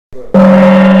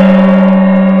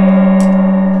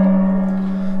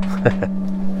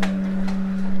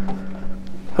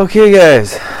Okay,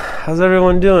 guys, how's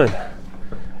everyone doing?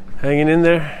 Hanging in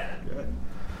there?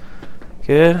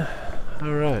 Good?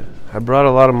 All right. I brought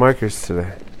a lot of markers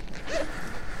today.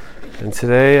 And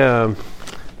today, I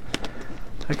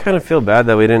kind of feel bad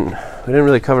that we didn't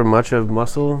really cover much of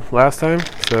muscle last time.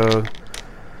 So,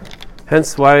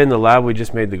 hence why in the lab we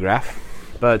just made the graph.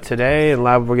 But today in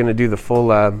lab we're going to do the full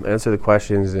lab, answer the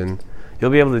questions, and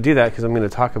you'll be able to do that because I'm going to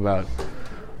talk about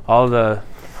all the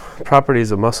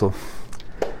properties of muscle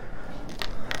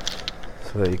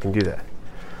so that you can do that.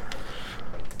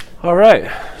 All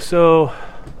right, so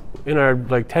in our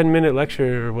 10-minute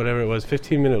lecture or whatever it was,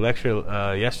 15-minute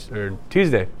lecture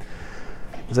Tuesday,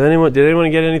 did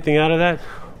anyone get anything out of that?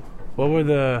 What were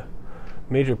the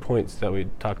major points that we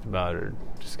talked about or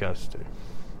discussed?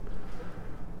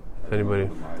 Anybody?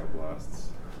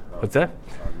 Myoblasts. What's that?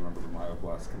 I remember the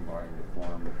myoblasts combined to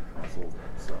form muscle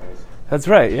cells. That's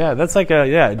right. Yeah, that's like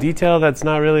a detail that's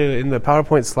not really in the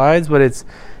PowerPoint slides, but it's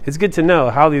good to know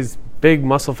how these big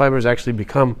muscle fibers actually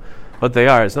become what they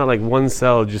are. It's not like one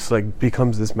cell just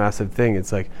becomes this massive thing.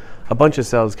 It's like a bunch of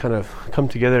cells kind of come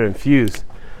together and fuse,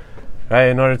 right,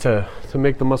 in order to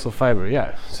make the muscle fiber.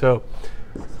 Yeah. So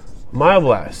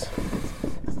myoblasts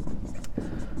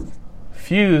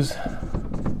fuse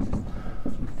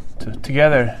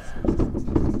together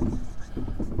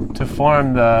to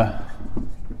form the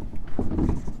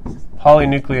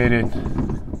polynucleated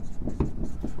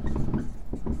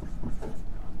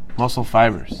muscle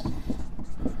fibers.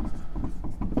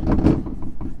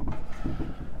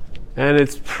 And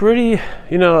it's pretty,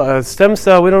 a stem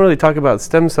cell, we don't really talk about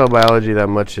stem cell biology that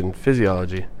much in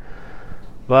physiology,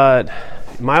 but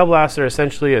myoblasts are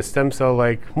essentially a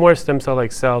more stem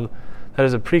cell-like cell that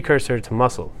is a precursor to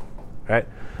muscle, right?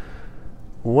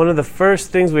 One of the first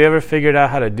things we ever figured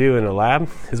out how to do in a lab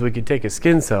is we could take a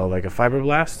skin cell, like a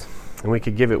fibroblast, and we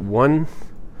could give it one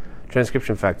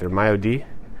transcription factor, MyoD.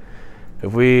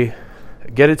 If we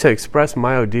get it to express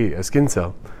MyoD, a skin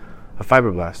cell, a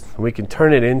fibroblast, and we can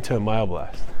turn it into a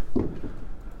myoblast, and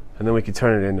then we can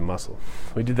turn it into muscle.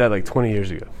 We did that 20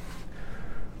 years ago.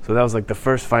 So that was the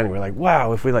first finding. We're like,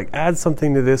 wow, if we add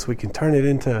something to this, we can turn it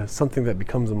into something that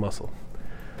becomes a muscle.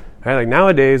 Right,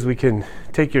 nowadays we can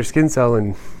take your skin cell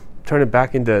and turn it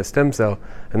back into a stem cell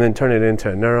and then turn it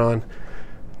into a neuron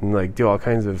and do all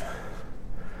kinds of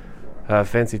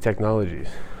fancy technologies,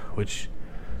 which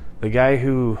the guy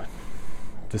who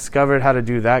discovered how to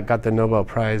do that got the Nobel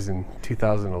Prize in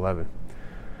 2011.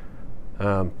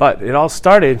 But it all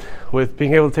started with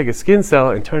being able to take a skin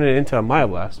cell and turn it into a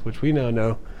myoblast, which we now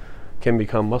know can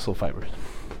become muscle fibers.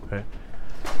 Right?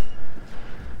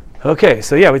 Okay,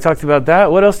 so we talked about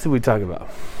that. What else did we talk about?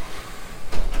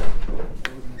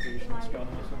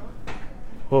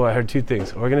 Oh, I heard two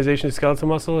things. Organization of skeletal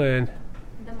muscle and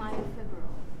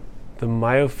the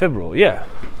myofibril. Yeah.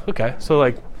 Okay.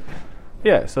 So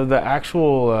so the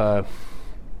actual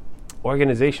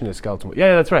organization of skeletal muscle.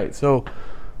 Yeah, that's right. So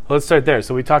let's start there.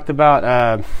 So we talked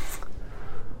about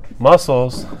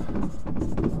muscles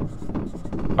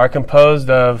are composed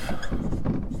of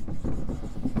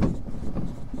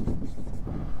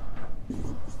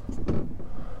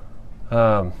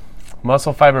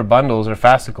muscle fiber bundles or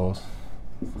fascicles,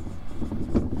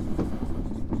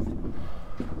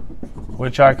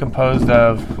 which are composed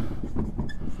of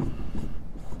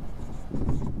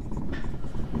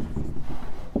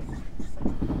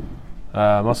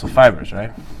muscle fibers,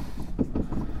 right?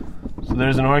 So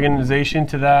there's an organization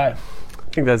to that. I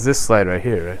think that's this slide right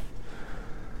here, right?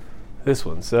 This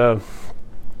one. So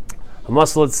a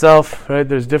muscle itself, right,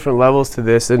 there's different levels to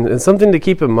this. And something to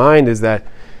keep in mind is that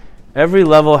every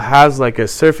level has a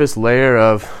surface layer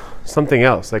of something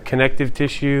else, like connective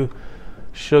tissue,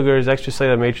 sugars,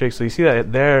 extracellular matrix. So you see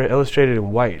that there illustrated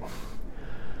in white.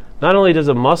 Not only does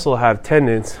a muscle have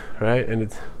tendons, right,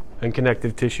 and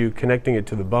connective tissue connecting it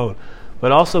to the bone,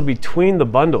 but also between the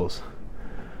bundles,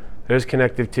 there's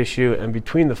connective tissue, and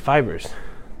between the fibers,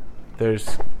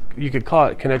 you could call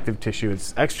it connective tissue.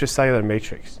 It's extracellular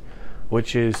matrix,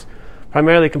 which is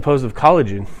primarily composed of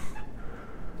collagen,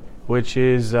 which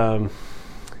is, and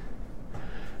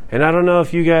I don't know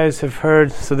if you guys have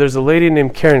heard, so there's a lady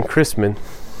named Karen Chrisman.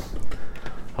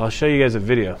 I'll show you guys a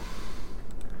video.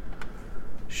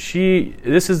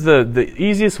 This is the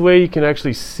easiest way you can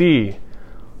actually see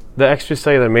the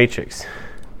extracellular matrix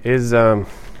is, there's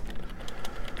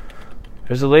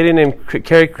a lady named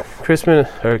Karen Chrisman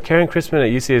at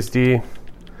UCSD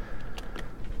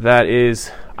that is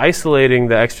isolating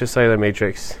the extracellular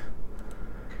matrix,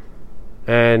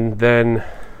 and then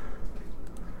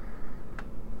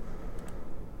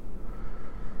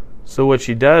so what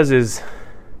she does is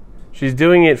she's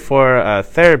doing it for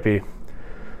therapy.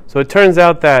 So it turns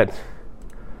out that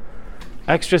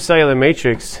extracellular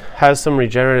matrix has some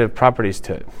regenerative properties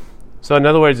to it. So in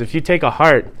other words, if you take a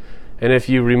heart and if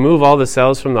you remove all the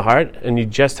cells from the heart and you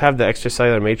just have the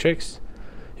extracellular matrix,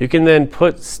 you can then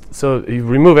so you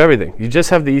remove everything. You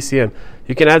just have the ECM.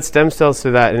 You can add stem cells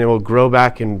to that and it will grow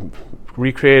back and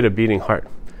recreate a beating heart.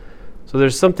 So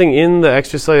there's something in the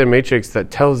extracellular matrix that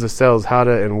tells the cells how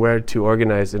to and where to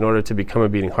organize in order to become a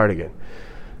beating heart again.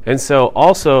 And so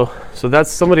that's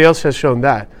somebody else has shown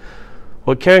that.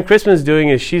 What Karen Christman is doing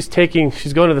is she's going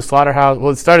to the slaughterhouse.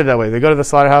 Well, it started that way. They go to the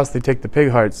slaughterhouse, they take the pig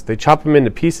hearts, they chop them into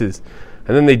pieces,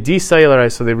 and then they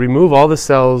decellularize, so they remove all the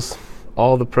cells,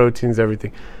 all the proteins,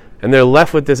 everything. And they're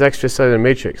left with this extracellular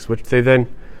matrix, which they then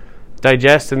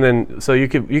digest, and then, so you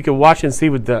could watch and see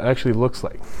what that actually looks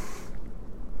like.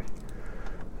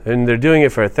 And they're doing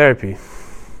it for a therapy.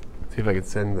 See if I can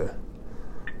send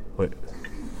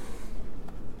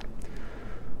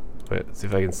see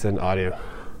if I can send audio.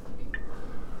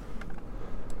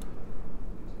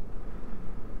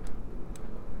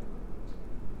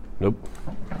 Nope.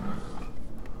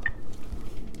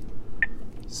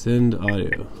 Send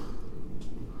audio.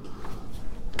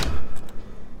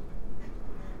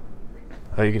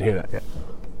 Oh, you can hear that, yeah.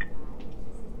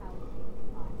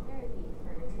 Therapy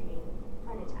for treating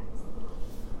heart attacks.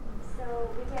 So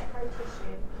we get heart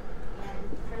tissue, and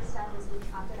the first step is we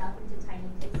chop it up into tiny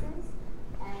pieces,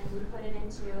 and we put it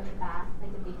into a bath,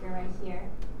 like a beaker right here.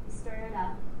 We stir it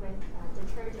up with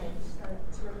detergent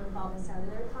to remove all the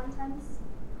cellular contents.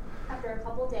 After a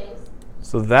couple days.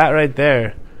 So that right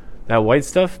there, that white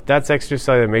stuff, that's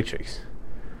extracellular matrix.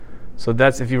 So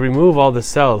that's if you remove all the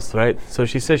cells, right? So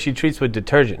she says she treats with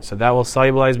detergent. So that will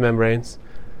solubilize membranes.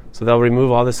 So that'll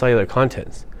remove all the cellular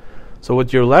contents. So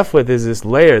what you're left with is this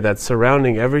layer that's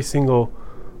surrounding every single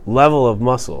level of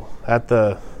muscle at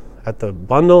the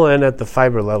bundle and at the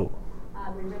fiber level.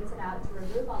 We rinse it out to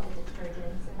remove all the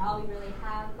detergents, and all we really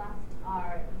have left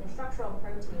are the structural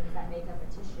proteins that make up a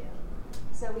tissue.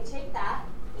 So we take that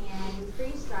and we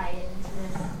freeze dry it into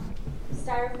this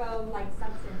styrofoam-like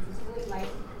substance. It's really light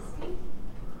and crispy.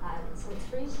 So it's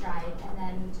freeze dried, and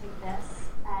then we take this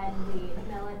and we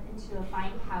mill it into a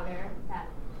fine powder that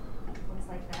looks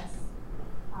like this.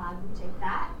 We take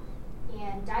that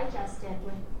and digest it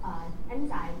with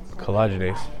enzymes.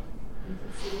 Collagenase. You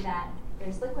can see that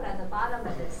there's liquid at the bottom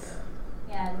of this.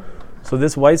 And so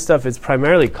this white stuff is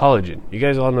primarily collagen. You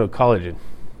guys all know collagen,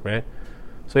 right?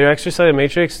 So your extracellular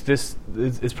matrix, this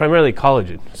is primarily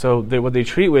collagen. So what they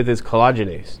treat with is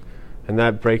collagenase, and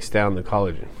that breaks down the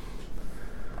collagen.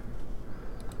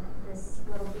 This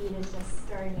little bead is just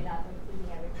stirring it up and keeping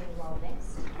everything well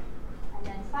mixed. And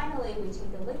then finally, we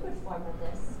take the liquid form of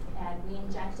this and we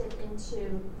inject it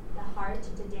into the heart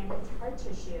to damage heart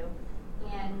tissue.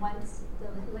 And once the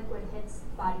liquid hits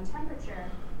body temperature,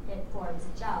 it forms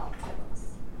a gel.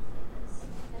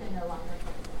 And it no longer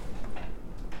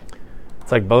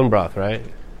It's like bone broth, right?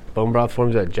 Bone broth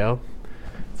forms that gel.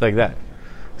 It's like that.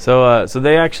 So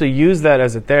they actually use that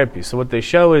as a therapy. So what they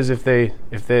show is if they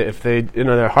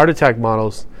their heart attack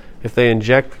models, if they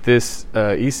inject this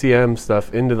ECM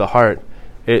stuff into the heart,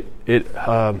 it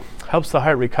helps the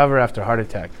heart recover after heart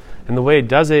attack. And the way it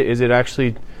does it is it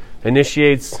actually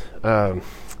initiates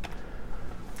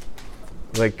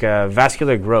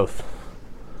vascular growth.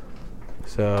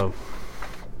 So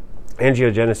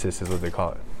angiogenesis is what they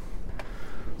call it.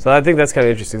 So I think that's kind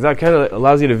of interesting. That kind of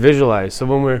allows you to visualize. So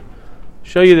when we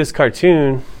show you this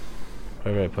cartoon,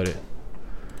 where did I put it?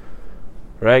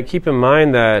 Right, keep in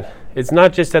mind that it's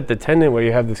not just at the tendon where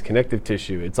you have this connective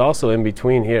tissue. It's also in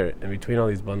between here, in between all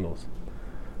these bundles.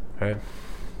 Right?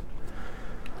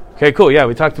 Okay, cool. Yeah,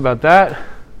 we talked about that.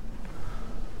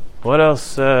 What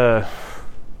else? What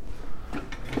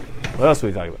else did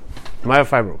we talk about?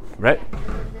 Myofibril, right?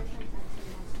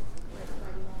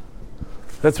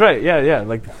 That's right.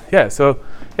 Yeah. So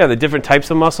the different types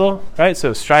of muscle, right?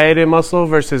 So striated muscle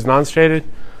versus non-striated.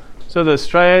 So the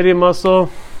striated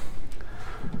muscle,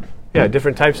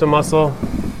 different types of muscle.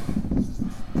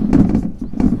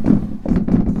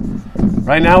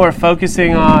 Right now we're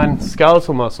focusing on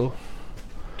skeletal muscle.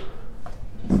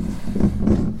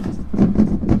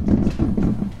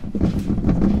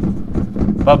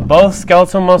 But both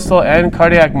skeletal muscle and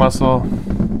cardiac muscle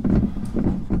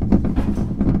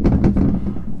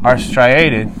are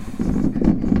striated,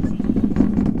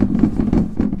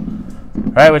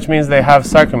 right? Which means they have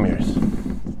sarcomeres.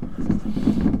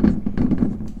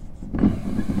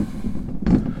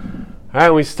 All right,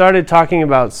 we started talking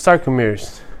about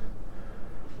sarcomeres.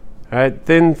 All right,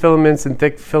 thin filaments and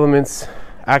thick filaments,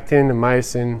 actin and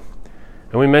myosin,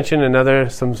 And we mentioned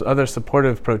some other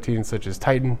supportive proteins such as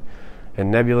titin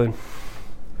and nebulin.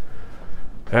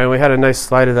 And we had a nice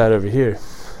slide of that over here.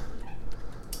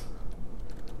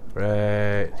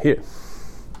 Right here.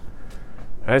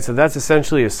 All right, so that's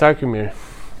essentially a sarcomere.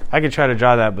 I could try to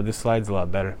draw that, but this slide's a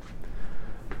lot better.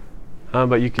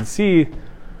 But you can see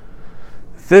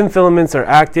thin filaments are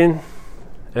actin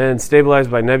and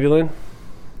stabilized by nebulin.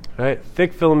 Right?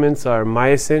 Thick filaments are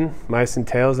myosin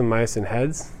tails, and myosin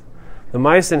heads. The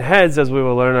myosin heads, as we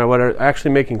will learn, are what are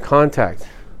actually making contact.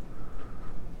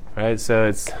 Right? So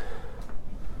it's,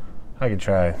 I could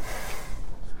try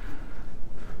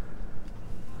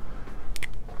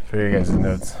for you guys'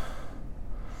 notes.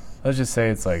 Let's just say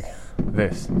it's like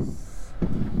this.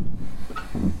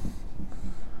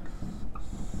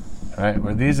 All right,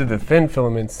 where these are the thin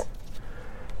filaments,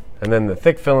 and then the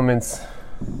thick filaments.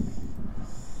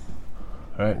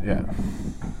 Right, yeah,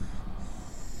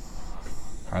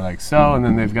 are like so, and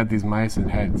then they've got these myosin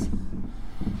heads.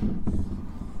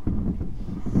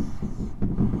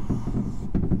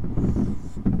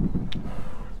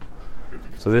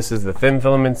 So this is the thin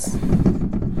filaments.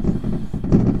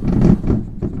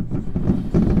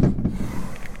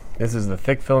 This is the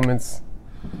thick filaments.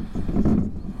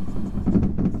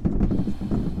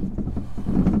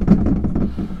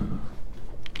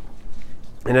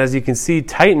 And as you can see,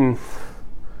 titin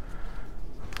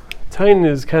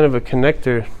is kind of a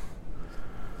connector.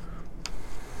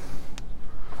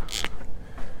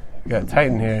 We got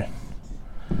titin here.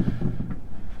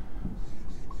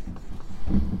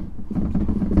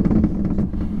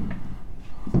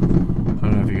 I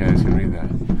don't know if you guys can read that.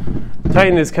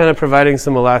 Titin is kind of providing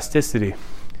some elasticity.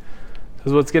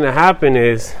 Because what's going to happen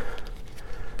is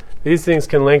these things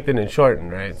can lengthen and shorten,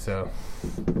 right? So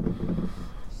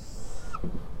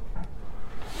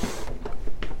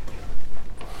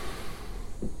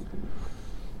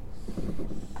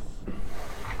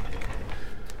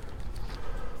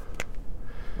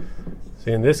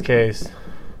see, in this case,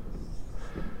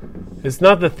 it's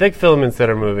not the thick filaments that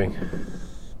are moving.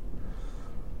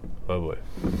 Oh boy.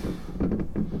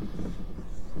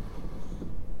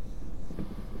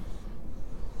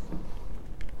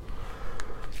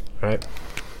 Right.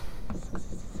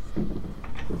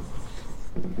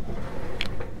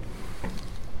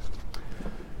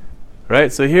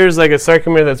 Right, so here's like a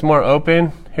sarcomere that's more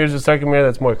open. Here's a sarcomere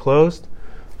that's more closed.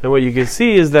 And what you can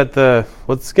see is that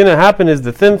what's going to happen is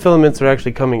the thin filaments are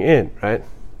actually coming in, right?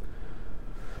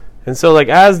 And so like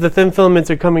as the thin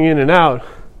filaments are coming in and out,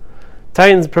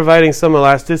 titin's providing some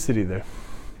elasticity there,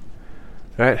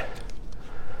 right?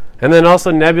 And then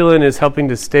also nebulin is helping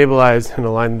to stabilize and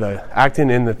align the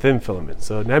actin in the thin filament.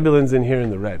 So nebulin's in here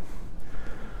in the red.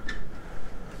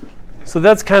 So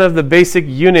that's kind of the basic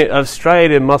unit of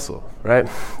striated muscle, right?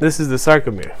 This is the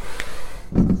sarcomere.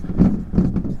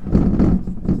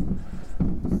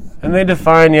 And they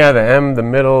define, the M, the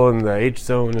middle, and the H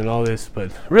zone and all this.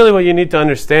 But really what you need to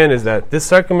understand is that this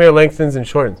sarcomere lengthens and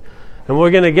shortens. And we're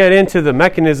going to get into the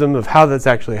mechanism of how that's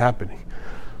actually happening.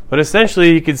 But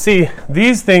essentially, you can see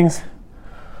these things,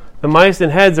 the myosin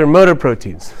heads are motor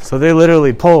proteins. So they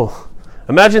literally pull.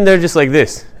 Imagine they're just like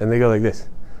this, and they go like this.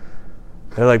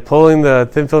 They're like pulling the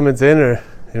thin filaments in, or,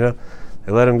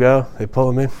 they let them go, they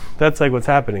pull them in. That's like what's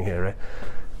happening here, right?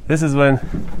 This is when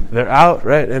they're out,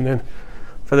 right? And then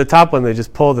for the top one, they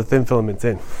just pull the thin filaments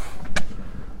in.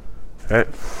 Right?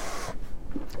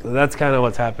 So that's kind of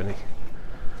what's happening.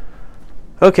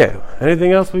 Okay,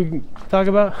 anything else we can talk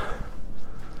about?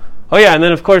 Oh yeah, and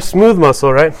then of course smooth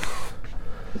muscle, right?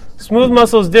 Smooth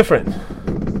muscle is different.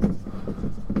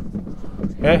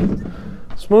 Okay?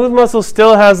 Smooth muscle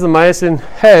still has the myosin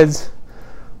heads,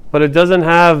 but it doesn't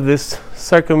have this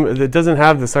it doesn't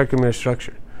have the sarcomere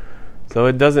structure. So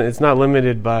it's not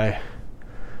limited by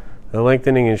the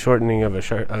lengthening and shortening of a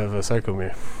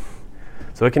sarcomere.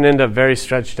 So it can end up very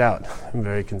stretched out and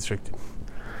very constricted.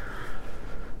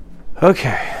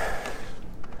 Okay.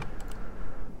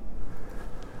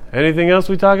 Anything else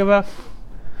we talk about?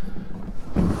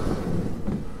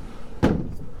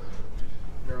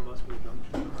 Neuromuscular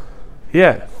junction.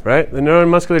 Yeah, right? The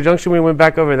neuromuscular junction, we went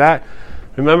back over that.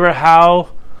 Remember how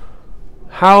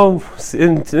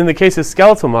in the case of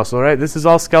skeletal muscle, right? This is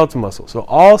all skeletal muscle. So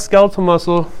all skeletal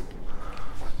muscle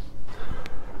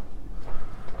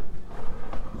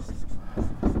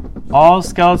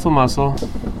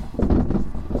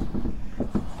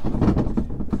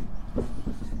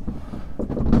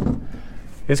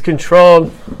is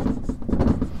controlled,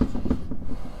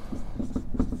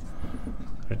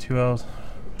 there are two L's,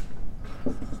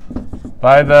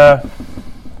 by the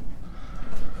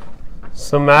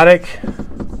somatic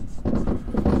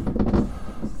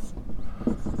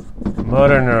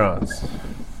motor neurons,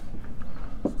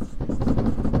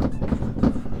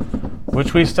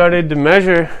 which we started to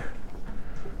measure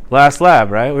last lab,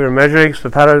 right? We were measuring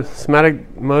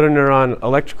somatic motor neuron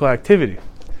electrical activity.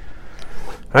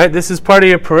 Right? This is part of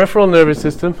your peripheral nervous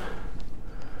system.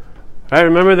 Right?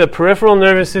 Remember, the peripheral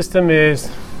nervous system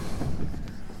is,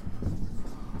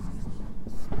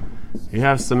 you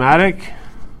have somatic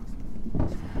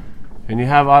and you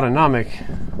have autonomic.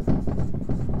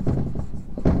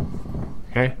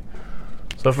 Okay?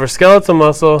 So for skeletal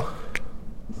muscle,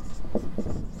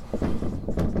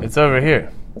 it's over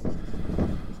here.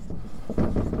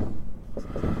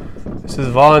 This is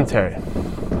voluntary.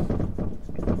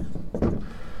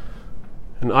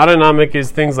 And autonomic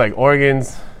is things like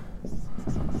organs,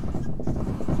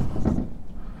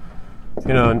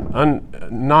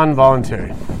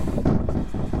 non-voluntary.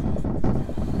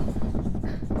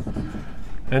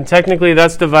 And technically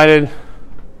that's divided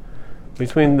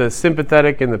between the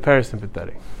sympathetic and the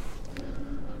parasympathetic.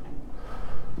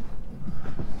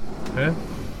 Okay?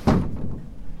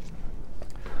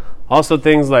 Also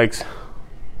things like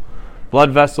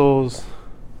blood vessels,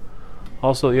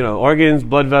 also, organs,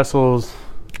 blood vessels.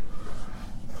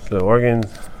 So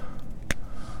organs,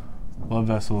 blood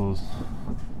vessels.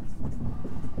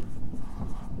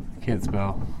 I can't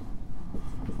spell.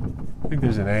 I think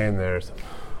there's an A in there or something.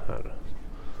 I don't know.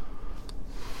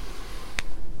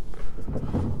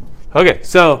 Okay,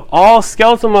 so all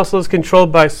skeletal muscle is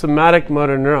controlled by somatic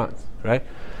motor neurons, right?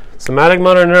 Somatic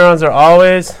motor neurons are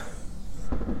always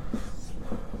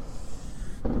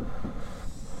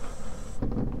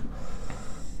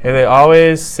they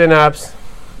always synapse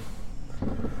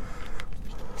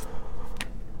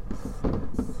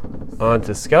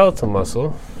onto skeletal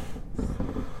muscle.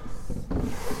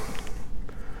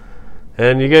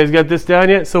 And you guys got this down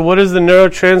yet? So what is the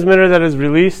neurotransmitter that is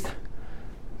released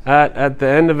at the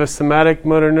end of a somatic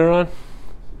motor neuron?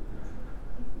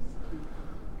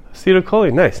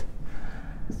 Acetylcholine, nice.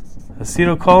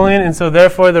 Acetylcholine, and so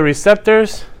therefore the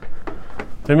receptors,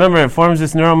 remember it forms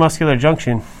this neuromuscular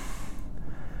junction.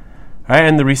 Right?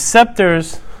 And the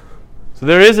receptors, so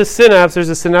there is a synapse, there's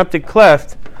a synaptic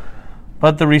cleft,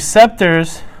 but the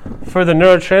receptors for the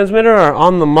neurotransmitter are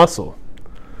on the muscle.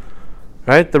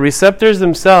 Right? The receptors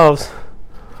themselves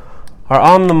are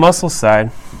on the muscle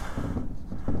side.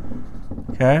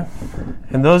 Okay?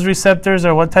 And those receptors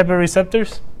are what type of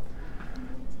receptors?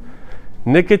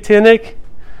 Nicotinic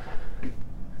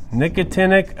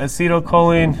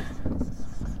acetylcholine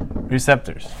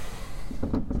receptors.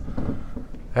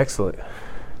 Excellent.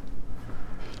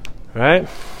 Right?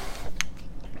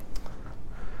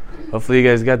 Hopefully you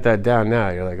guys got that down now.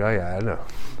 You're like, oh yeah, I know.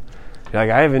 You're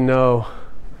like, I even know.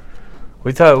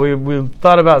 We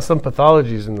thought about some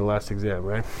pathologies in the last exam,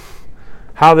 right?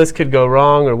 How this could go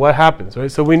wrong or what happens,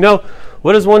 right? So we know,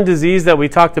 what is one disease that we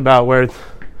talked about where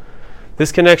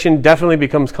this connection definitely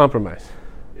becomes compromised?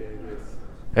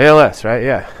 ALS, right?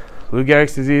 Yeah. Lou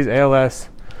Gehrig's disease, ALS,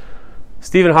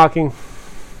 Stephen Hawking.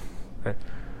 Right?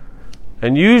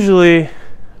 And usually,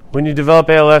 when you develop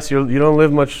ALS, you don't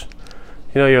live much.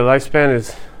 Your lifespan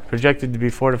is projected to be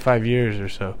 4 to 5 years or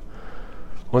so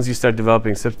once you start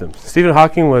developing symptoms. Stephen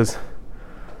Hawking was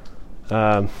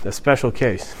a special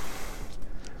case.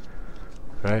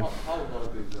 Right? How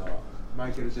about this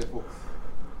Michael J. Fox?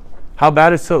 How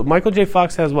bad is so? Michael J.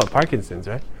 Fox has what? Parkinson's,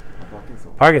 right?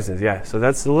 Parkinson's, yeah. So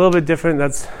that's a little bit different.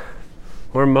 That's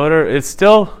more motor. It's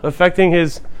still affecting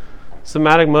his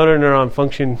somatic motor neuron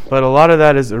function, but a lot of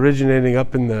that is originating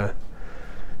up in the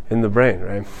brain,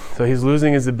 right? So he's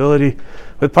losing his ability.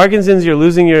 With Parkinson's, you're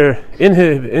losing your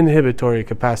inhibitory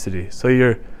capacity. So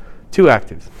you're too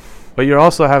active, but you're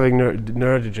also having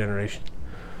neurodegeneration.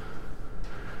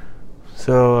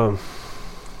 So,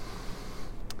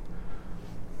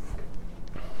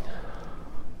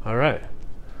 all right.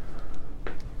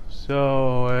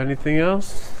 So, anything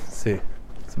else? Let's see.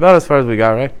 It's about as far as we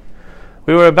got, right?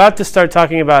 We were about to start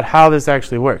talking about how this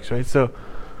actually works, right? So,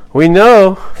 we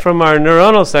know from our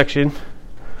neuronal section,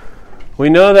 we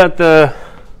know that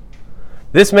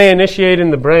this may initiate in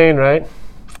the brain, right?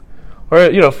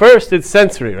 Or, first it's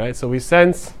sensory, right? So we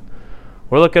sense,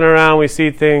 we're looking around, we see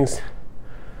things.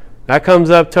 That comes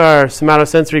up to our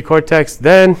somatosensory cortex,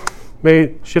 then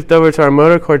may shift over to our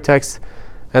motor cortex,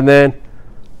 and then,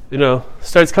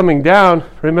 starts coming down.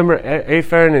 Remember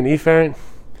afferent and efferent?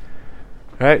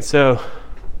 Right? So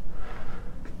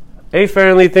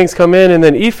afferently things come in, and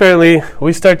then efferently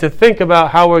we start to think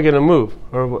about how we're going to move,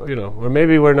 or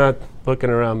maybe we're not looking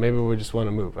around, maybe we just want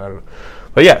to move. I don't know.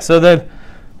 But yeah, so then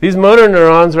these motor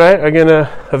neurons, right, are going to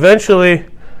eventually,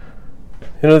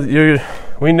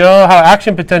 we know how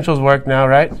action potentials work now,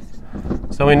 right?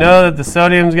 So we know that the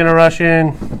sodium's going to rush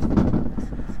in.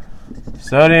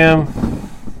 Sodium.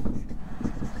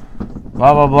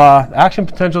 Blah, blah, blah. Action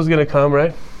potential is going to come,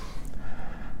 right?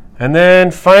 And then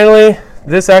finally,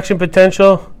 this action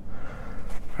potential,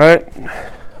 right,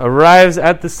 arrives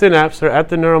at the synapse or at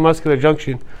the neuromuscular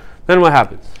junction. Then what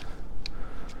happens?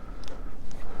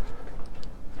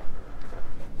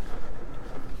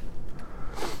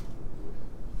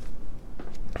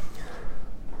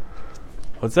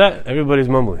 What's that? Everybody's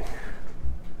mumbling.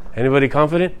 Anybody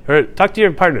confident? Or talk to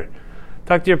your partner.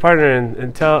 Talk to your partner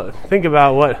and think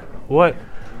about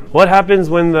what happens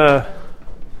when the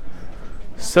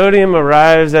sodium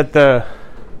arrives at the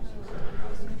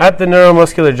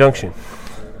neuromuscular junction.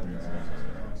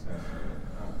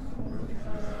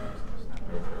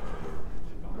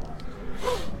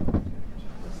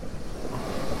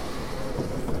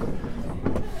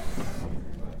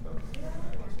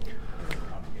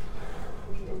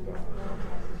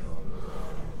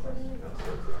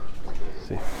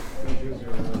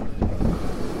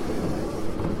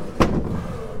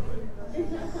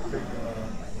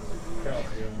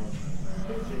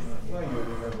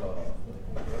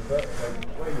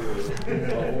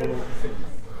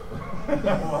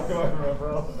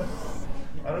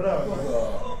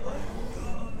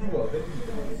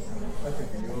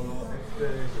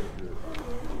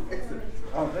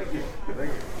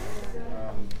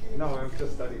 No, I'm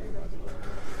just studying.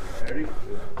 Eric,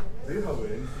 do you have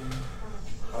anything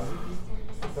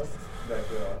that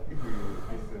if you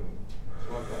listen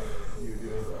one time, you do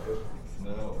it?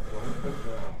 No.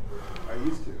 I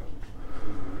used to.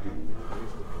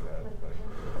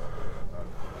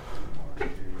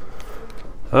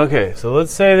 Okay, so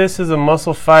let's say this is a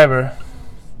muscle fiber.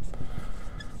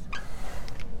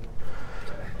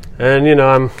 And,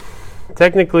 I'm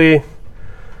technically,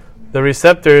 the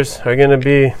receptors are going to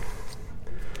be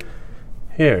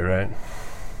here, right?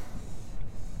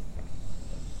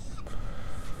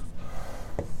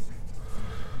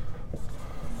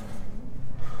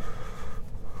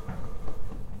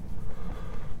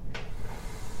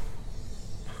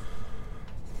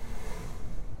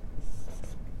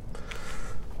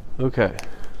 Okay.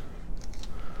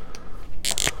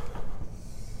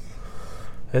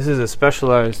 This is a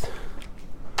specialized.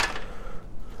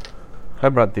 I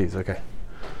brought these, okay. I'm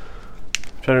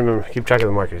trying to remember, keep track of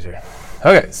the markers here.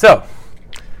 Okay, so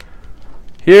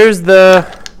here's the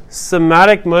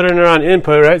somatic motor neuron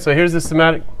input, right? So here's the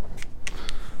somatic.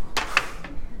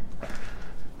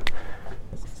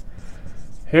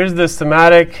 Here's the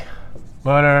somatic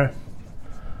motor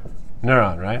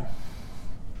neuron, right?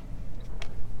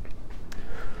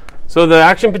 So the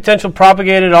action potential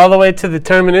propagated all the way to the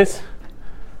terminus.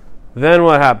 Then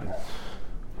what happens?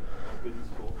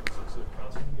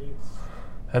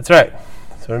 That's right.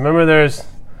 So remember there's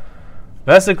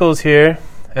vesicles here,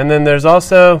 and then there's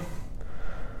also,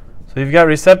 so you've got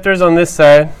receptors on this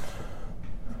side,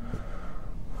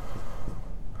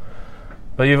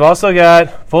 but you've also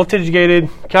got voltage-gated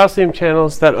calcium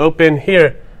channels that open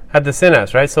here at the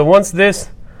synapse, right? So once this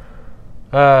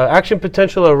action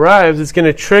potential arrives, it's going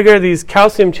to trigger these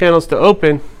calcium channels to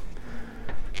open,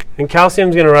 and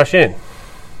calcium's going to rush in.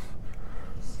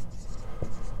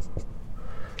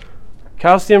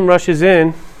 Calcium rushes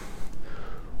in,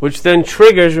 which then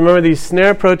triggers, remember these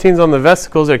snare proteins on the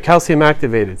vesicles are calcium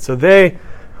activated. So they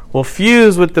will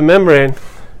fuse with the membrane.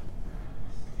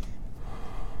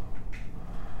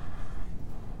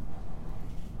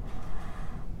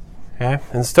 Okay,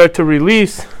 and start to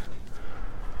release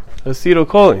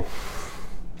acetylcholine.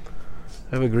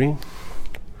 Have a green?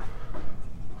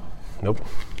 Nope.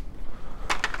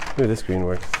 Maybe this green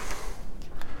works.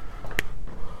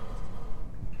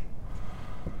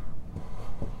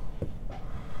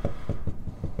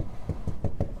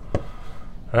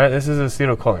 All right, this is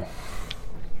acetylcholine.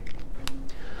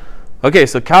 Okay,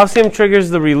 so calcium triggers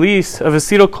the release of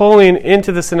acetylcholine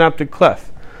into the synaptic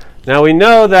cleft. Now we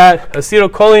know that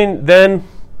acetylcholine then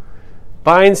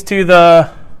binds to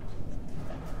the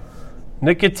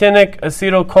nicotinic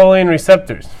acetylcholine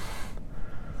receptors,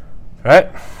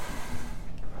 right?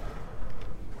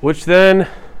 Which then,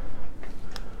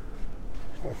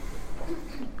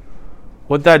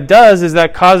 what that does is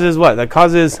that causes what? That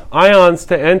causes ions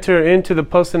to enter into the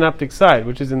postsynaptic side,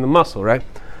 which is in the muscle, right?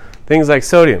 Things like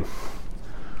sodium,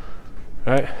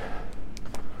 right?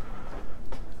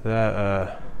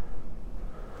 That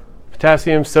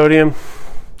potassium, sodium.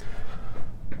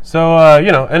 So,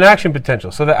 an action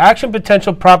potential. So the action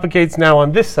potential propagates now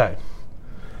on this side.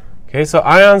 Okay, so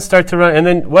ions start to run, and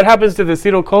then what happens to the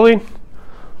acetylcholine?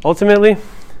 Ultimately,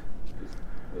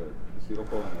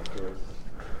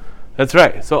 That's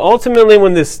right. So ultimately,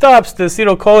 when this stops, the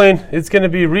acetylcholine, it's going to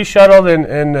be reshuttled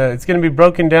and it's going to be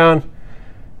broken down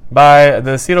by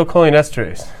the acetylcholine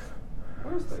esterase.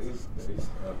 Where does the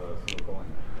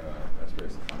acetylcholine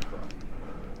esterase come from?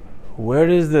 Where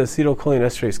does the acetylcholine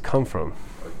esterase come from?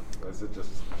 Like, is it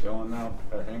just chilling out,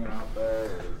 hanging out there, or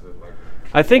is it like?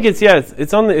 I think it's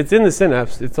in the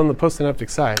synapse. It's on the postsynaptic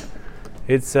side.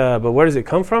 It's but where does it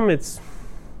come from? It's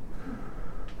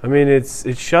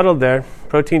shuttled there.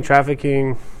 Protein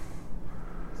trafficking.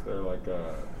 Is there like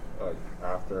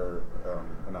after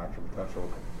an action potential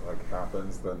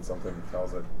happens, then something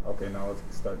tells it, okay, now let's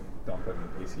start dumping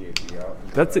ACAT out?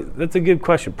 That's a good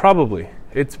question. Probably.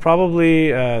 It's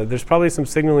probably there's probably some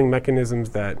signaling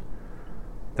mechanisms that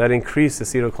increase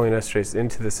acetylcholine esterase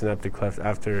into the synaptic cleft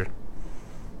after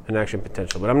an action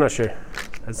potential, but I'm not sure.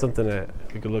 That's something that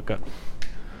we could look up.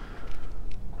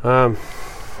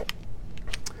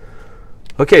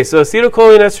 Okay, so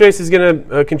acetylcholine esterase is going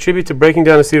to contribute to breaking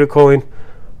down acetylcholine,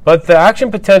 but the action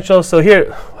potential, so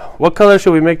here, what color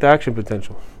should we make the action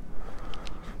potential?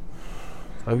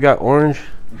 I've got orange.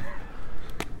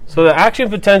 So the action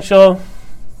potential,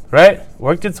 right,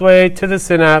 worked its way to the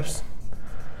synapse.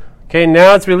 Okay,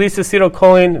 now it's released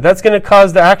acetylcholine. That's going to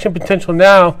cause the action potential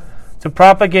now to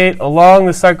propagate along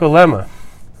the sarcolemma.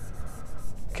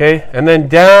 Okay, and then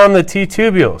down the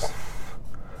T-tubules.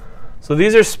 So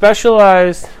these are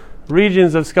specialized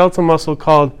regions of skeletal muscle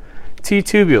called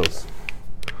T-tubules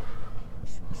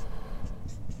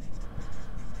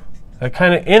that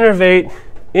kind of innervate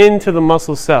into the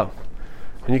muscle cell.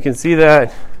 And you can see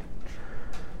that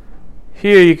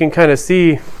here. You can kind of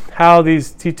see how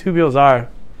these T-tubules are.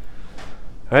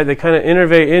 Right? They kind of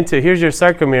innervate into, here's your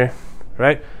sarcomere,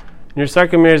 right? And your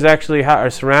sarcomeres actually are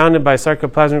surrounded by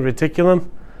sarcoplasmic reticulum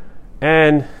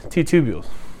and T-tubules.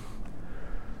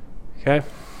 Okay?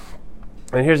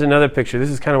 And here's another picture. This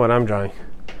is kind of what I'm drawing.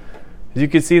 As you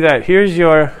can see that here's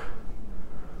your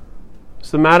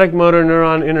somatic motor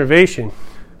neuron innervation.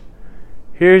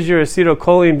 Here's your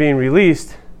acetylcholine being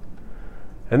released.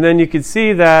 And then you can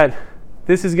see that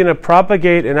this is going to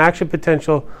propagate an action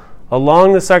potential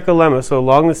along the sarcolemma, so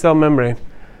along the cell membrane,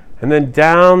 and then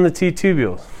down the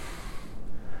T-tubules.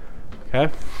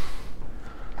 Okay?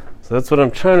 So that's what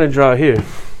I'm trying to draw here.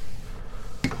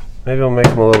 Maybe I'll make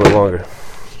them a little bit longer.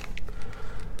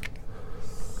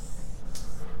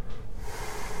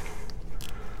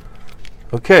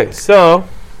 Okay, so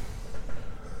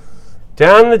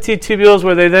down the T-tubules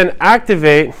where they then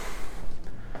activate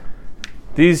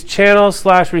these channels /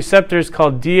 receptors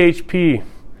called DHP,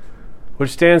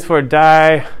 which stands for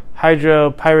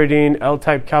dihydropyridine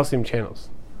L-type calcium channels.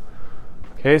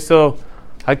 Okay, so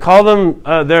I call them,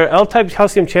 they're L-type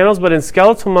calcium channels, but in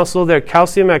skeletal muscle, their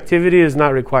calcium activity is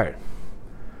not required.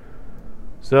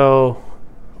 So,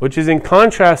 which is in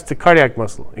contrast to cardiac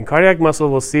muscle. In cardiac muscle,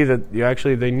 we'll see that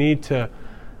they need to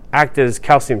act as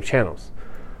calcium channels.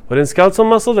 But in skeletal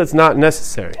muscle, that's not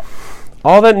necessary.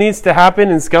 All that needs to happen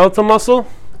in skeletal muscle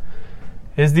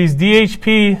is these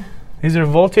DHP, these are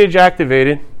voltage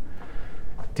activated,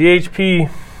 DHP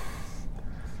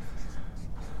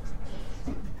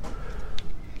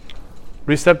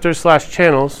receptors /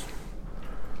 channels,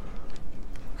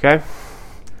 okay,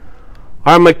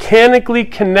 are mechanically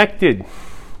connected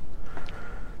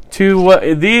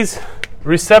to these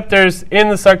receptors in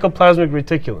the sarcoplasmic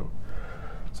reticulum.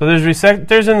 So there's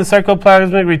receptors in the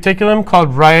sarcoplasmic reticulum called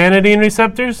ryanodine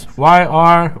receptors,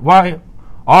 RYR,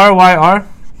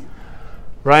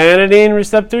 ryanodine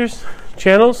receptors,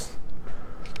 channels.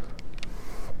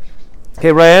 Okay,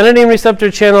 ryanodine receptor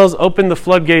channels open the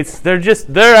floodgates.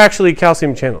 They're actually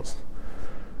calcium channels.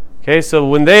 Okay, so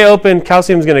when they open,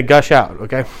 calcium is going to gush out.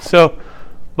 Okay, so,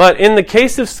 but in the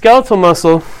case of skeletal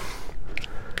muscle,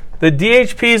 the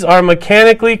DHPs are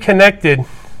mechanically connected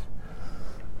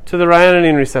to the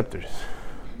ryanodine receptors.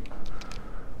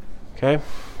 Okay,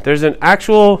 there's an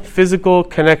actual physical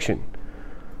connection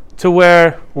to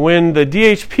where when the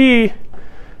DHP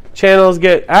channels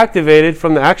get activated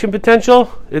from the action potential,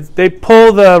 they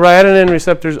pull the ryanodine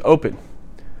receptors open.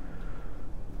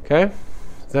 Okay?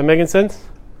 Is that making sense?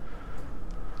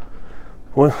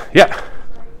 Well, yeah.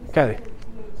 Kathy.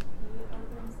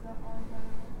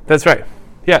 That's right.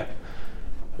 Yeah.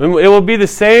 It will be the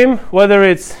same whether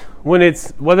it's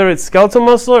skeletal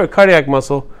muscle or cardiac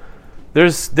muscle.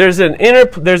 There's an inner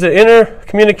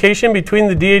communication between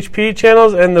the DHP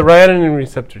channels and the ryanodine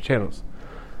receptor channels.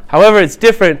 However, it's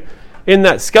different in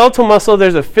that skeletal muscle,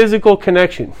 there's a physical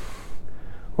connection.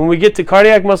 When we get to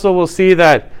cardiac muscle, we'll see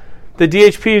that the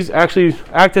DHPs actually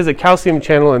act as a calcium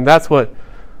channel, and that's what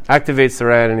activates the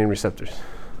ryanodine receptors.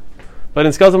 But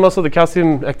in skeletal muscle, the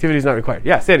calcium activity is not required.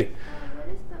 Yeah, Sadie. What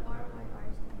is the RYR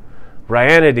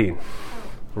Ryanodine.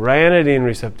 Ryanodine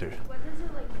receptor. What does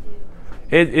it like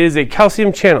do? It is a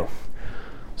calcium channel.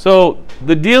 So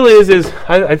the deal is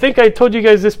I think I told you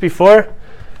guys this before,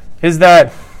 is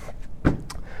that,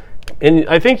 and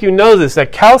I think you know this,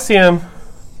 that calcium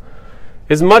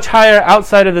is much higher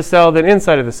outside of the cell than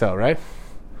inside of the cell, right?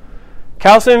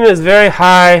 Calcium is very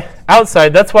high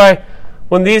outside. That's why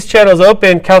when these channels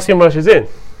open, calcium rushes in,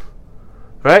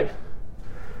 right?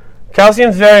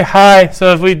 Calcium's very high,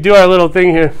 so if we do our little thing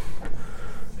here,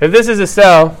 if this is a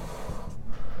cell,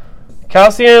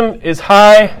 calcium is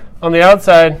high on the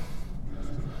outside,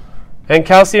 and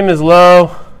calcium is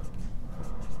low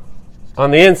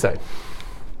on the inside.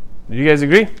 Do you guys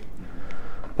agree?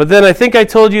 But then I think I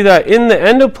told you that in the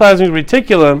endoplasmic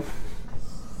reticulum,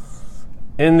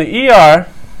 in the ER,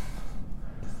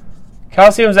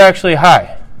 calcium is actually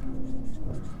high.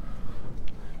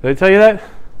 Did I tell you that?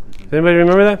 Does anybody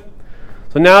remember that?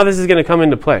 So now this is going to come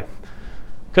into play.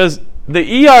 Because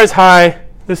the ER is high,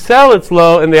 the cell it's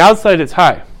low, and the outside it's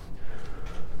high.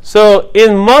 So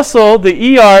in muscle,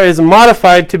 the ER is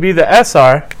modified to be the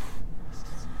SR,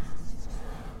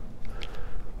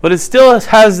 but it still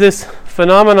has this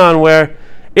phenomenon where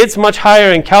it's much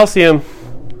higher in calcium.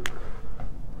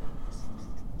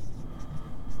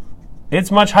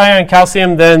 It's much higher in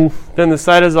calcium than the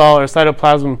cytosol or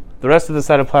cytoplasm, the rest of the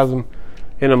cytoplasm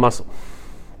in a muscle.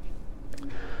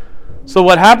 So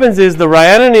what happens is the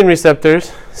ryanodine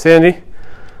receptors, Sandy,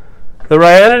 the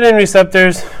ryanodine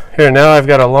receptors, here, now I've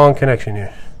got a long connection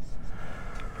here.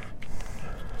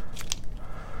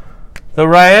 The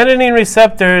ryanodine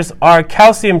receptors are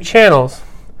calcium channels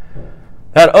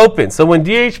that open. So when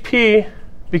DHP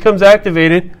becomes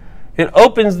activated, it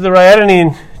opens the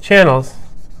ryanodine channels,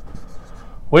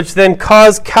 which then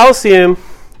cause calcium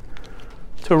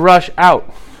to rush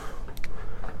out.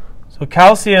 So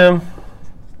calcium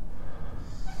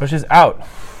rushes out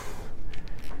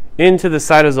into the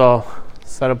cytoplasm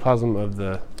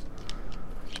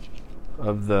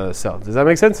of the cell. Does that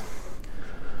make sense?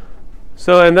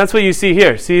 So, and that's what you see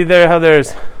here. See there how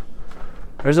there's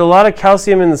a lot of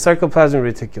calcium in the sarcoplasmic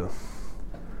reticulum.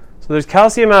 So there's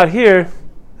calcium out here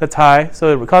that's high,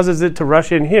 so it causes it to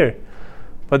rush in here.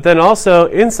 But then also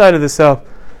inside of the cell,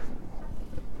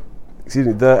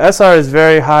 the SR is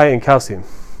very high in calcium.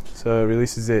 So it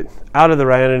releases it out of the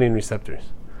ryanodine receptors.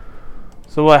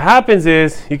 So what happens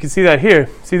is, you can see that here.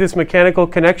 See this mechanical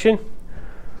connection?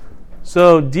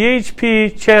 So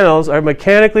DHP channels are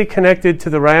mechanically connected to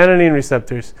the ryanodine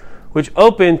receptors, which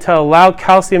open to allow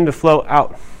calcium to flow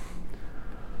out.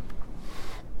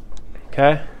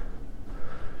 Okay?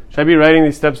 Should I be writing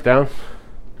these steps down?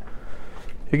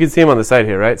 You can see them on the side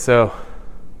here, right? So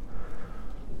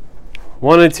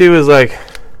 1 and 2 is like,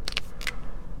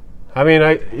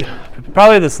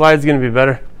 probably the slide's going to be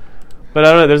better. But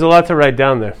I don't know, there's a lot to write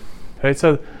down there. Right?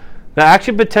 So the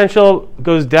action potential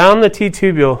goes down the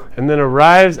T-tubule and then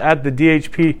arrives at the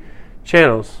DHP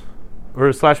channels or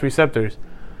 / receptors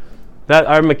that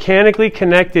are mechanically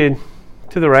connected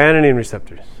to the ryanodine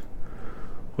receptors,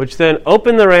 which then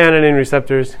open the ryanodine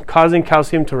receptors, causing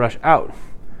calcium to rush out.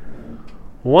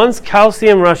 Once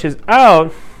calcium rushes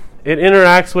out, it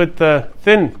interacts with the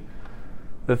thin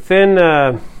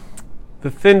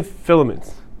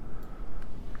filaments.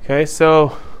 Okay,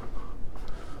 so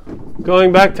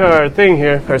going back to our thing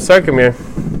here, our sarcomere,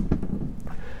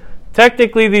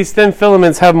 technically these thin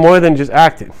filaments have more than just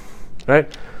actin,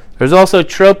 right? There's also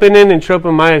troponin and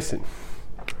tropomyosin.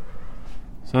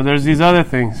 So there's these other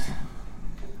things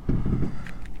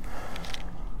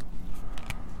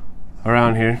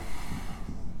around here.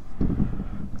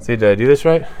 Let's see, did I do this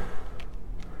right?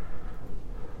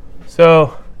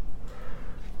 So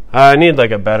I need like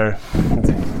a better.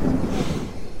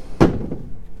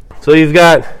 So you've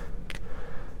got,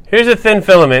 here's a thin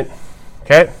filament,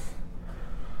 okay?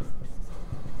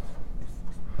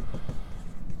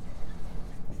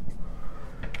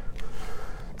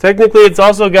 Technically, it's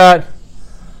also got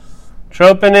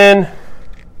troponin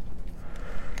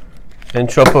and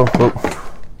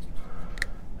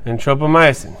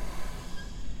tropomyosin.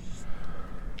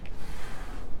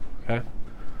 Okay?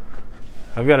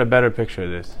 I've got a better picture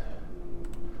of this.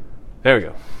 There we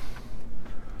go.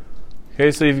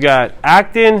 Okay, so you've got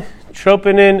actin,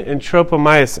 troponin, and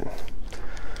tropomyosin.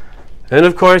 And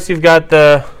of course, you've got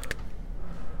the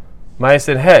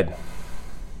myosin head.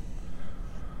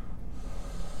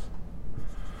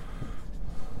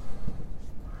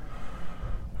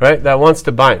 Right, that wants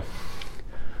to bind.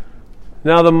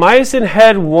 Now the myosin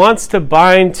head wants to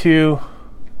bind to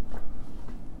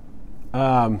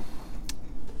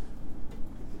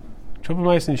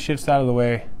tropomyosin shifts out of the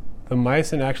way. The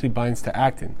myosin actually binds to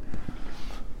actin.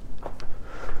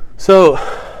 So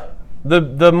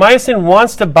the myosin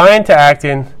wants to bind to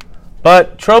actin,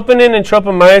 but troponin and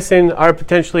tropomyosin are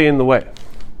potentially in the way.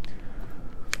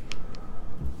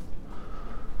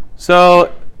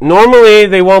 So normally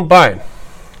they won't bind.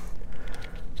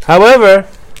 However,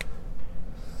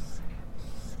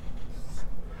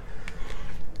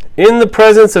 in the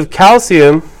presence of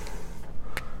calcium,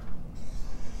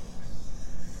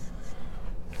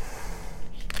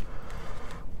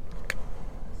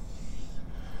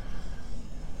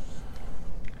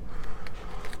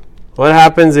 what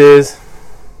happens is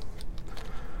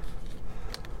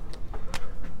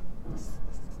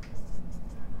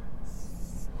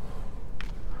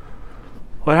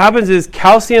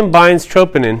calcium binds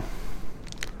troponin.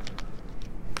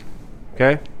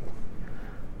 Okay?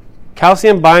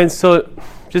 Calcium binds, so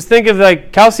just think of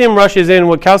like calcium rushes in.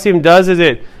 What calcium does is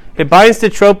it binds to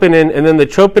troponin, and then the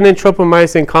troponin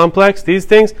tropomyosin complex, these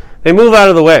things, they move out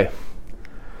of the way.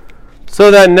 So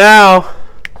that now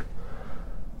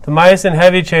the myosin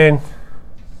heavy chain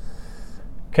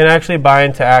can actually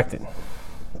bind to actin.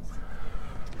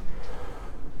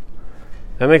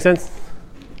 That makes sense?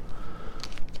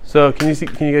 So can you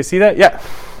guys see that? Yeah.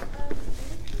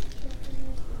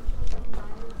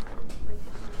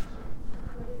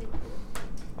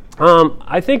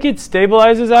 I think it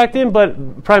stabilizes actin,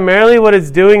 but primarily what it's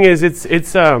doing is it's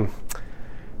a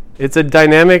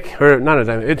dynamic, or not a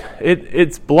dynamic.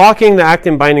 It's blocking the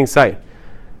actin binding site,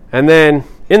 and then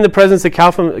in the presence of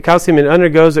calcium, it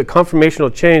undergoes a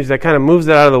conformational change that kind of moves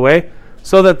it out of the way,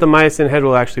 so that the myosin head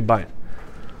will actually bind.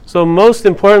 So most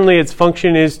importantly, its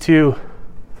function is to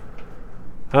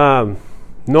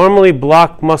normally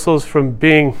block muscles from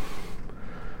being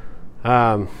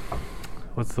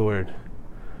what's the word?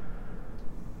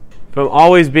 From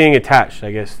always being attached,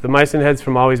 I guess. The myosin heads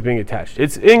from always being attached.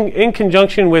 It's in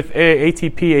conjunction with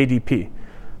ATP, ADP.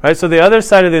 Right? So the other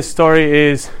side of this story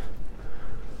is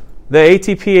the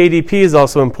ATP, ADP is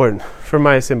also important for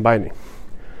myosin binding.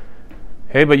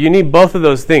 Okay, but you need both of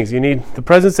those things. You need the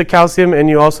presence of calcium, and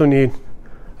you also need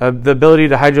the ability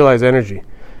to hydrolyze energy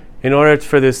in order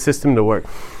for this system to work.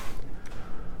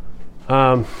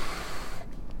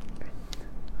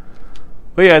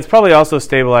 But yeah, it's probably also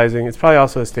stabilizing. It's probably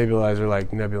also a stabilizer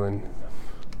like Nebulin.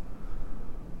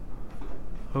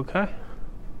 Okay.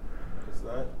 Is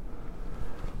that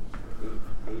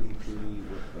ADP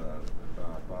with the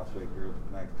phosphate group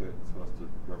next to it supposed to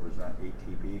represent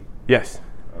ATP? Yes.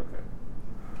 Okay.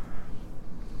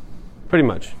 Pretty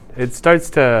much. It starts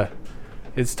to,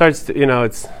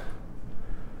 it's,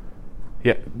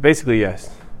 yeah, basically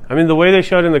yes. I mean, the way they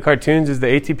showed in the cartoons is the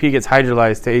ATP gets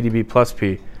hydrolyzed to ADP plus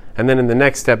P, and then in the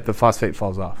next step, the phosphate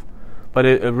falls off. But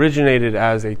it originated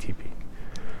as ATP.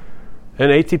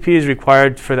 And ATP is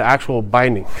required for the actual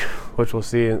binding, which we'll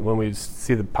see when we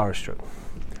see the power stroke.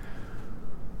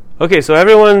 Okay, so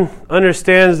everyone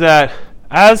understands that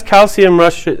as calcium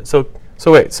rushes, so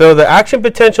the action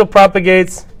potential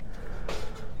propagates,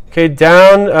 okay,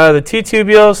 down the T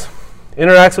tubules,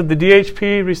 interacts with the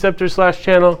DHP receptor /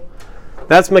 channel.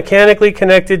 That's mechanically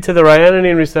connected to the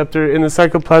ryanodine receptor in the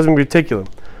sarcoplasmic reticulum,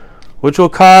 which will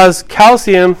cause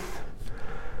calcium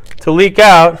to leak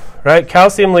out, right?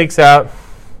 Calcium leaks out.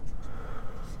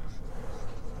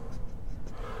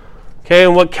 Okay,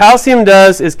 and what calcium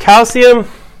does is calcium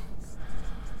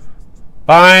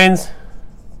binds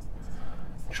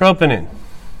troponin.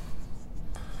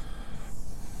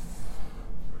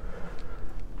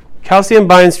 Calcium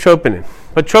binds troponin,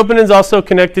 but troponin is also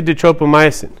connected to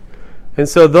tropomyosin. And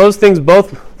so those things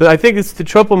both, I think it's the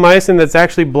tropomyosin that's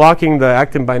actually blocking the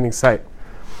actin binding site.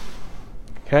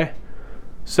 Okay?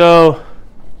 So,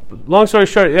 long story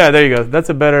short, yeah, there you go. This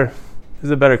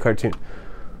is a better cartoon.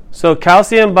 So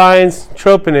calcium binds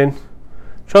troponin.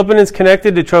 Troponin is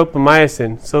connected to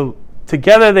tropomyosin. So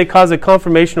together they cause a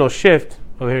conformational shift.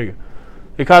 Oh, here you go.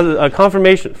 They cause a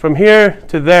conformation from here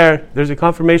to there. There's a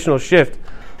conformational shift,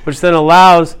 which then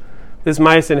allows this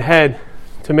myosin head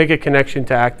to make a connection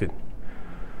to actin.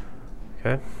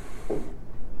 Okay.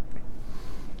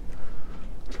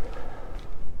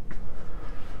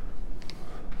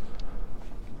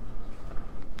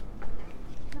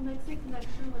 That makes a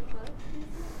connection with what?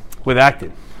 With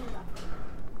actin.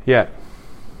 Yeah.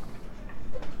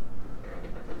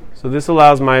 So this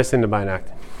allows myosin to bind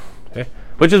actin. Okay.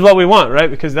 Which is what we want, right?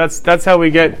 Because that's how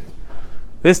we get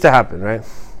this to happen, right?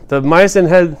 The myosin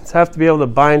heads have to be able to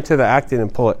bind to the actin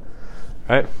and pull it,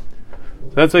 right?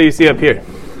 So that's what you see up here.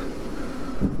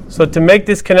 So to make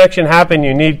this connection happen,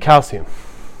 you need calcium.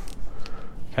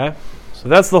 Okay? So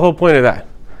that's the whole point of that.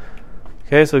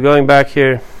 Okay, so going back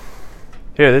here,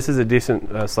 this is a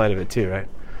decent slide of it too, right?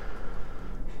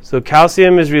 So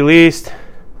calcium is released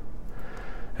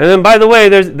And then, by the way,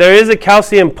 there is a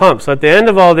calcium pump. So at the end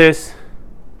of all this,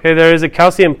 okay, there is a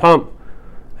calcium pump,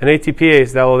 an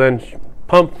ATPase that will then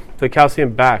pump the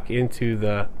calcium back into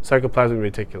the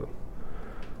sarcoplasmic reticulum.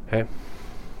 Okay.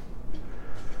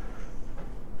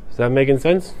 Is that making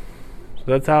sense? So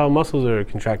that's how muscles are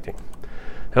contracting.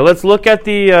 Now let's look at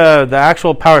the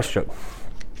actual power stroke.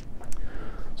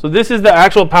 So this is the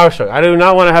actual power stroke. I do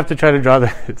not want to have to try to draw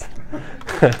this.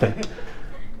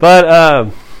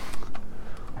 But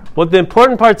what the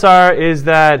important parts are is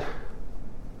that,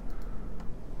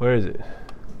 where is it?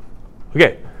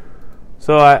 Okay,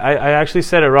 so I actually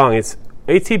said it wrong. It's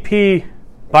ATP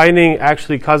binding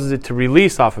actually causes it to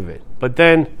release off of it. But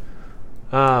then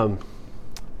to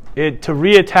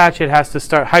reattach, it has to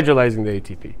start hydrolyzing the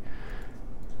ATP.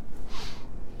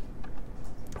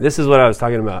 This is what I was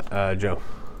talking about, Joe.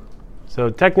 So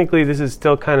technically, this is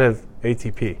still kind of ATP.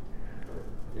 ATP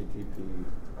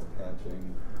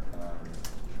attaching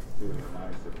to the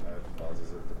myosin head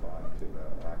causes it to bind to the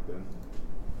actin.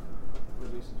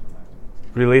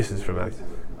 Releases from actin.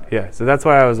 Yeah, so that's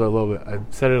why I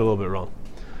said it a little bit wrong.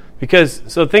 Because,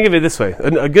 so think of it this way.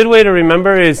 A good way to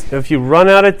remember is if you run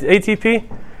out of ATP,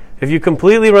 if you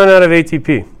completely run out of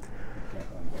ATP,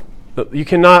 you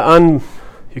cannot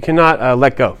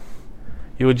let go.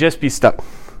 You would just be stuck.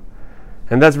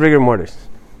 And that's rigor mortis.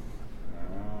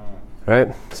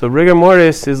 Right? So rigor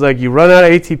mortis is like you run out of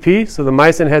ATP, so the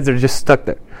myosin heads are just stuck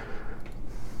there.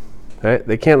 Right?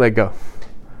 They can't let go.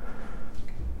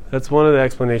 That's one of the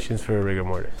explanations for rigor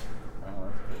mortis.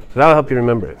 So that'll help you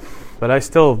remember it. But I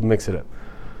still mix it up.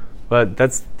 But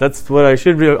that's what I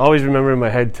should always remember in my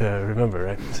head to remember,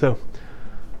 right? So,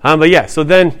 but yeah, so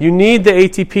then you need the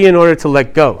ATP in order to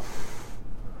let go.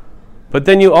 But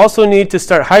then you also need to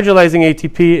start hydrolyzing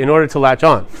ATP in order to latch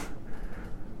on.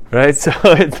 Right? So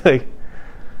it's like,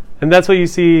 and that's what you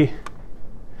see.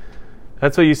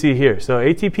 That's what you see here. So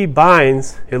ATP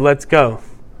binds, it lets go.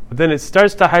 But then it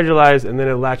starts to hydrolyze and then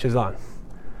it latches on.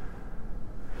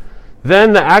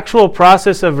 Then the actual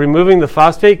process of removing the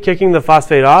phosphate, kicking the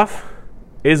phosphate off,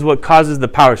 is what causes the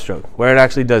power stroke, where it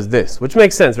actually does this, which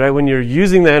makes sense, right? When you're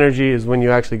using the energy is when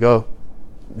you actually go,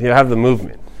 you have the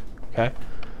movement, okay?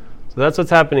 So that's what's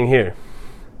happening here.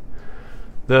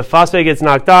 The phosphate gets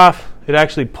knocked off. It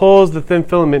actually pulls the thin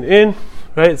filament in,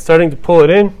 right? It's starting to pull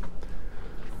it in.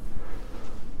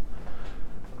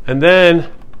 And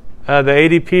then the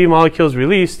ADP molecule is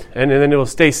released, and then it will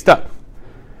stay stuck.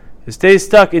 It stays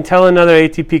stuck until another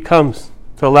ATP comes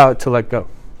to allow it to let go.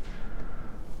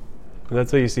 And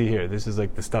that's what you see here. This is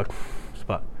like the stuck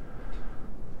spot.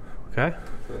 Okay?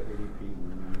 So ADP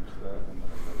removes that and then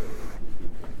another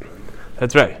ATP comes in.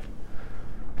 That's right.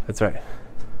 That's right.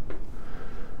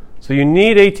 So you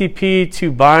need ATP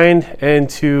to bind and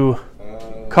to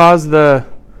cause the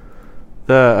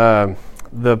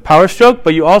power stroke,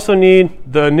 but you also need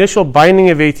the initial binding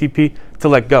of ATP to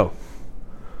let go.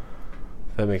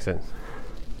 That makes sense.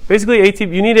 Basically,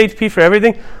 you need ATP for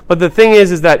everything, but the thing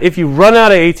is that if you run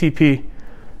out of ATP,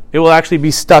 it will actually be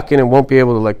stuck and it won't be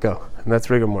able to let go. And that's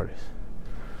rigor mortis.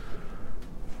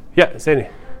 Yeah, Sandy. Is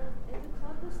it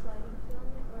called the sliding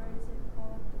filament or is it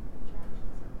called the contraction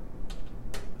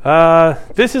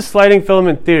cycle? This is sliding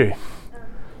filament theory.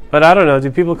 But I don't know. Do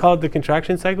people call it the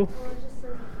contraction cycle? Well, it just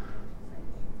says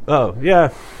Oh,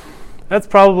 yeah. That's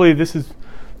probably, this is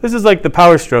like the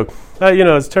power stroke.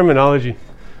 It's terminology.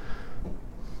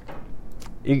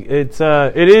 It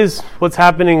is what's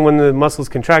happening when the muscle's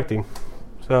contracting.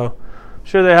 So, I'm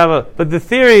sure they have but the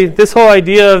theory, this whole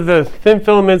idea of the thin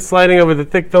filaments sliding over the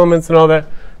thick filaments and all that,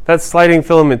 that's sliding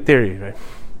filament theory, right?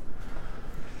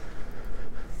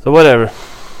 So whatever.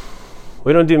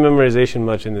 We don't do memorization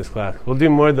much in this class. We'll do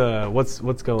more the what's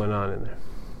going on in there.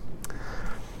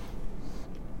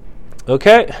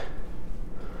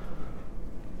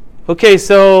 Okay,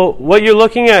 so what you're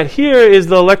looking at here is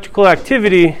the electrical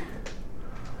activity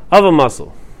of a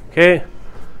muscle. Okay?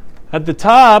 At the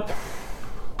top,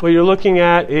 what you're looking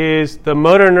at is the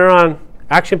motor neuron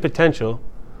action potential.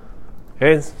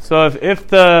 Okay? So if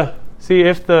the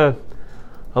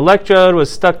electrode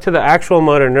was stuck to the actual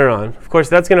motor neuron, of course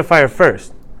that's going to fire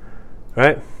first.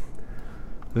 Right?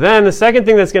 Then the second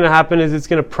thing that's going to happen is it's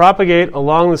going to propagate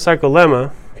along the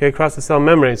sarcolemma, okay, across the cell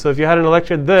membrane. So if you had an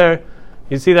electrode there,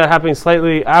 you see that happening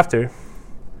slightly after.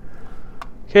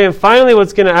 Okay, and finally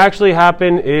what's going to actually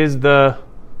happen is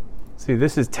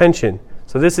this is tension.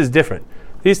 So this is different.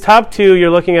 These top two,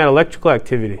 you're looking at electrical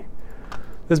activity.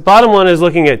 This bottom one is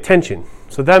looking at tension.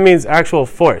 So that means actual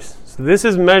force. So this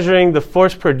is measuring the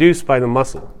force produced by the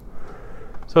muscle.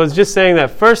 So it's just saying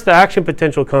that first the action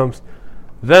potential comes,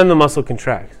 then the muscle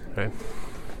contracts. Right?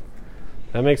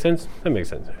 That makes sense? That makes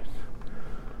sense. Right?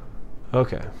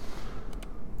 Okay.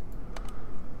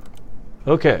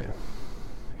 Okay.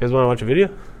 You guys want to watch a video?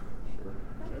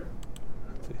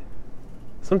 Let's see.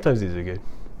 Sometimes these are good.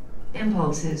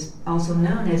 Impulses, also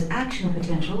known as action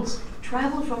potentials,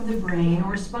 travel from the brain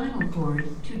or spinal cord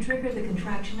to trigger the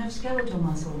contraction of skeletal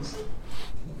muscles.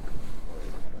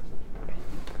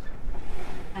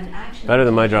 An action Better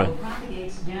than my potential drawing.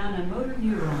 propagates down a motor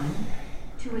neuron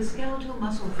to a skeletal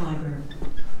muscle fiber.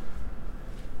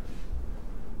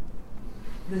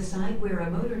 The site where a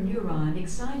motor neuron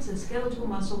excites a skeletal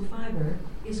muscle fiber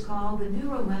is called the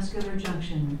neuromuscular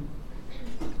junction.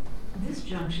 This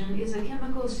junction is a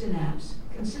chemical synapse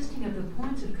consisting of the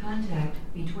points of contact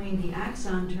between the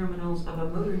axon terminals of a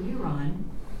motor neuron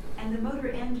and the motor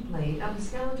end plate of a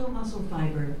skeletal muscle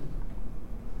fiber.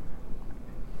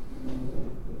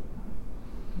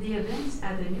 The events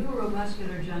at the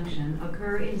neuromuscular junction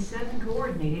occur in 7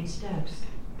 coordinated steps.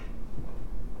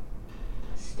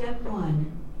 Step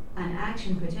 1. An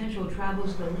action potential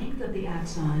travels the length of the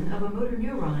axon of a motor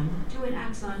neuron to an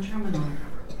axon terminal.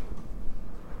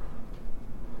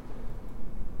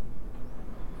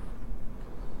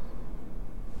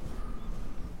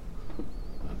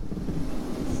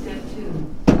 Step 2.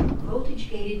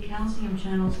 Voltage-gated calcium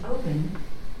channels open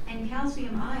and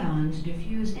calcium ions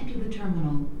diffuse into the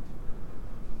terminal.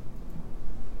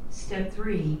 Step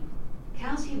 3.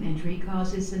 Calcium entry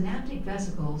causes synaptic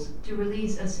vesicles to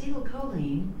release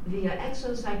acetylcholine via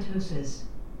exocytosis.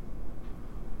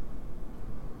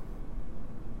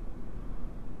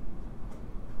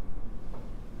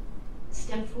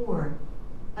 Step 4.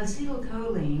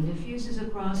 Acetylcholine diffuses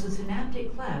across the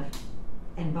synaptic cleft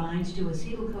and binds to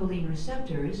acetylcholine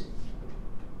receptors,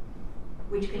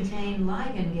 which contain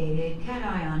ligand-gated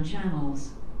cation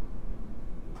channels.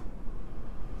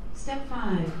 Step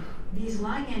 5. These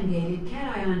ligand-gated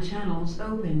cation channels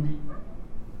open.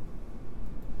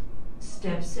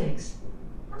 Step 6.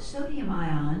 Sodium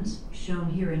ions, shown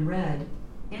here in red,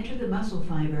 enter the muscle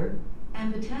fiber,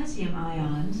 and potassium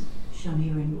ions, shown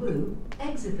here in blue,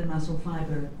 exit the muscle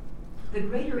fiber. The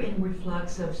greater inward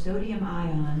flux of sodium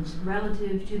ions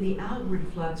relative to the outward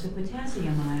flux of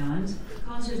potassium ions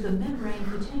causes the membrane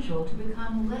potential to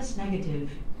become less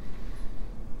negative.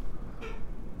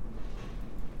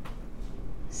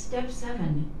 Step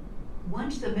 7.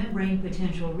 Once the membrane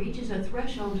potential reaches a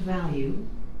threshold value,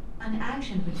 an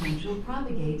action potential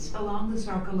propagates along the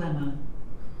sarcolemma.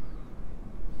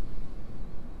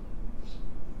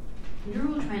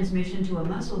 Neural transmission to a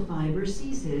muscle fiber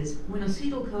ceases when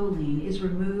acetylcholine is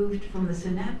removed from the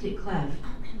synaptic cleft.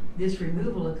 This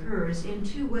removal occurs in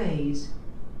 2 ways.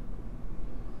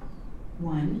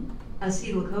 1.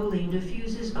 Acetylcholine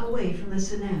diffuses away from the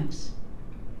synapse.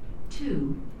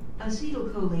 2.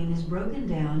 Acetylcholine is broken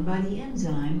down by the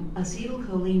enzyme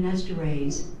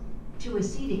acetylcholinesterase to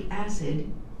acetic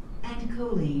acid and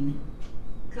choline.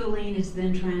 Choline is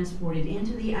then transported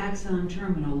into the axon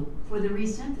terminal for the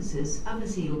resynthesis of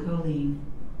acetylcholine.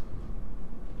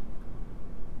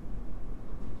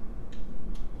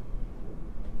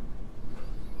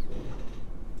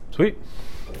 Sweet.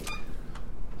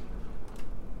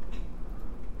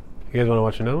 You guys want to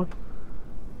watch another one?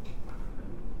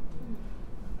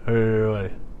 Or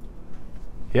what?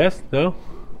 Yes? No?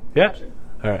 Yeah?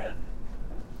 Alright.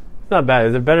 It's not bad.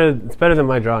 Is it better? It's better than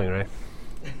my drawing, right?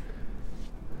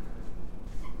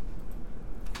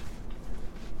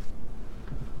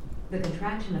 The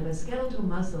contraction of a skeletal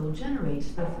muscle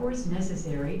generates the force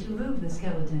necessary to move the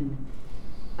skeleton.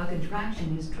 A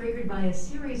contraction is triggered by a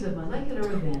series of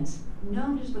molecular events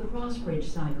known as the cross-bridge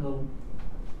cycle.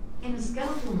 In a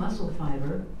skeletal muscle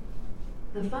fiber,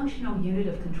 the functional unit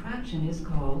of contraction is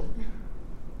called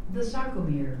the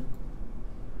sarcomere.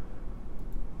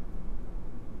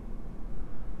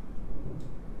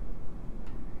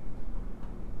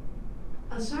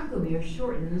 A sarcomere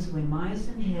shortens when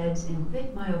myosin heads in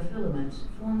thick myofilaments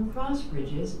form cross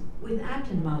bridges with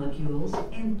actin molecules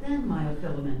in thin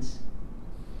myofilaments.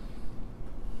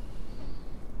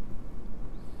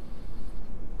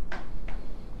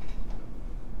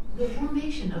 The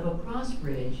formation of a cross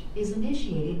bridge is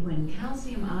initiated when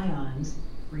calcium ions,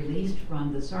 released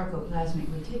from the sarcoplasmic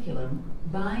reticulum,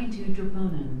 bind to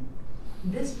troponin.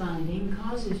 This binding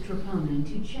causes troponin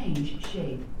to change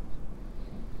shape.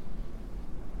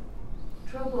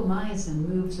 Tropomyosin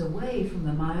moves away from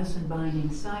the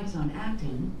myosin-binding sites on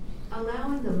actin,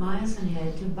 allowing the myosin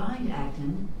head to bind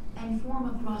actin and form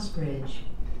a cross-bridge.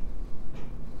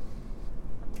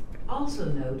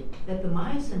 Also note that the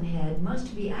myosin head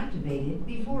must be activated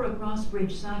before a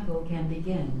cross-bridge cycle can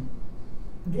begin.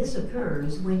 This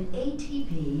occurs when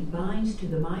ATP binds to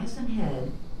the myosin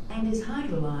head and is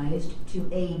hydrolyzed to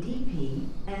ADP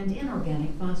and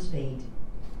inorganic phosphate.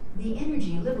 The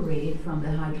energy liberated from the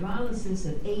hydrolysis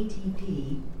of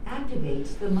ATP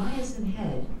activates the myosin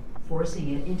head,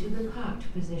 forcing it into the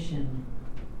cocked position.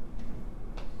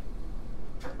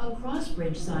 A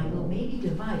cross-bridge cycle may be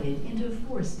divided into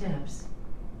 4 steps.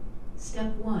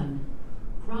 Step 1.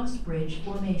 Cross-bridge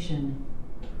formation.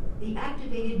 The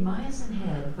activated myosin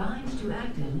head binds to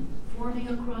actin, forming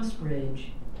a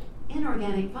cross-bridge.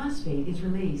 Inorganic phosphate is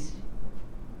released,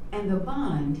 and the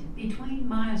bond between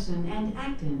myosin and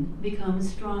actin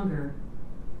becomes stronger.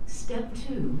 Step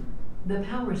 2. The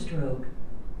power stroke.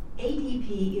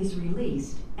 ADP is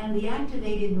released, and the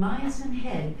activated myosin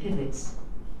head pivots,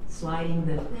 sliding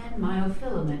the thin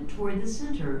myofilament toward the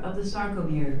center of the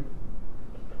sarcomere.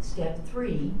 Step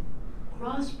 3.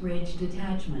 Cross-bridge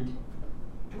detachment.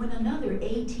 When another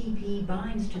ATP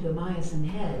binds to the myosin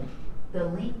head, the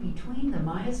link between the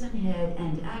myosin head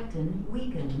and actin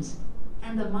weakens,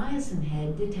 and the myosin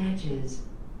head detaches.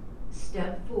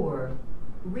 Step 4.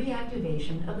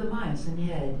 Reactivation of the myosin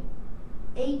head.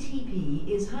 ATP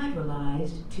is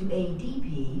hydrolyzed to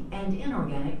ADP and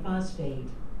inorganic phosphate.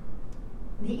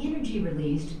 The energy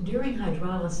released during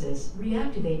hydrolysis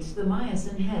reactivates the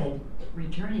myosin head,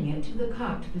 returning it to the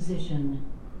cocked position.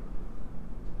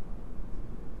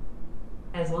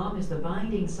 As long as the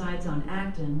binding sites on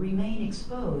actin remain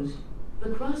exposed, the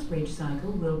cross-bridge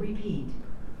cycle will repeat.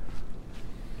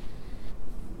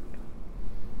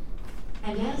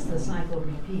 And as the cycle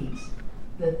repeats,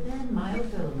 the thin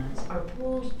myofilaments are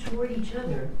pulled toward each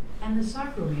other and the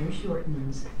sarcomere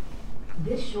shortens.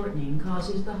 This shortening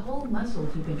causes the whole muscle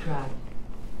to contract.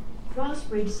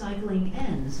 Cross-bridge cycling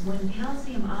ends when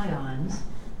calcium ions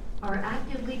are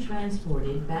actively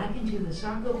transported back into the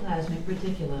sarcoplasmic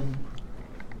reticulum.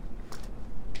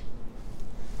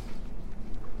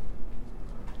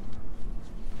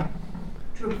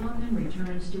 Troponin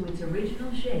returns to its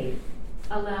original shape,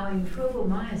 allowing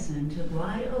tropomyosin to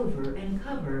glide over and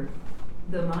cover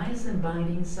the myosin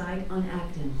binding site on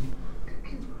actin.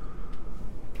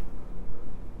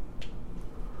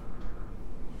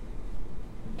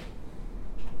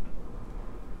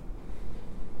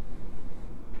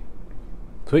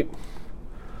 Sweet.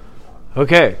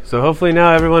 Okay, so hopefully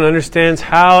now everyone understands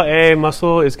how a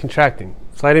muscle is contracting.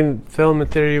 Sliding filament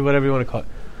theory, whatever you want to call it.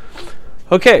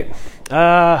 Okay.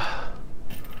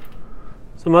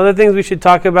 Some other things we should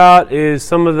talk about is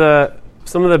some of the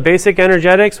basic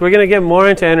energetics. We're going to get more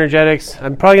into energetics.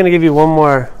 I'm probably going to give you one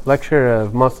more lecture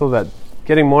of muscle that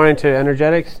getting more into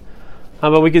energetics.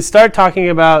 But we could start talking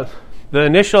about the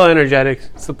initial energetic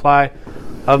supply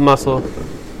of muscle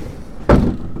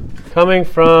coming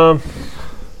from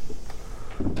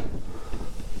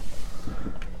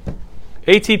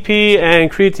ATP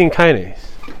and creatine kinase.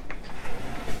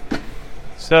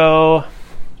 So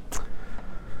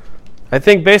I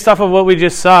think based off of what we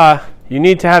just saw, you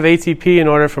need to have ATP in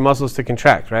order for muscles to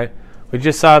contract, right? We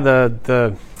just saw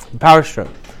the power stroke.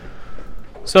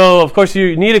 So of course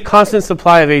you need a constant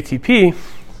supply of ATP.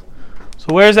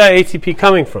 So where's that ATP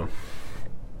coming from?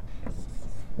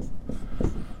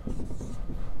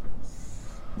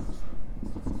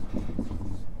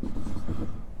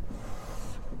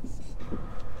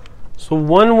 So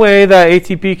one way that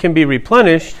ATP can be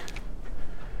replenished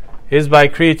is by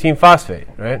creatine phosphate,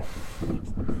 right?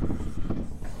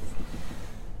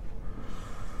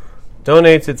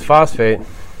 Donates its phosphate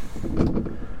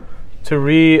to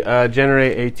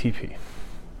regenerate ATP,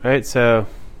 right? So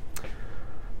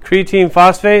creatine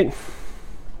phosphate,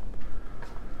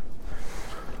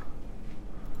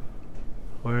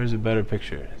 where is a better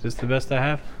picture? Is this the best I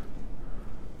have?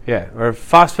 Yeah, or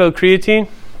phosphocreatine.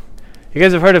 You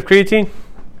guys have heard of creatine?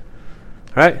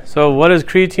 Right? So what does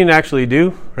creatine actually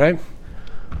do, right?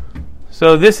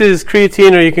 So this is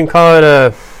creatine, or you can call it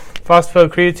a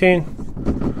phosphocreatine.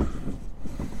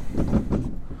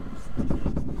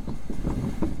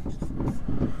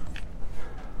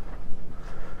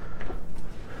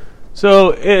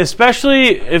 So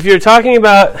especially if you're talking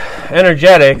about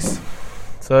energetics,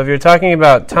 so if you're talking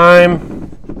about time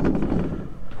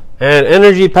and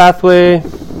energy pathway,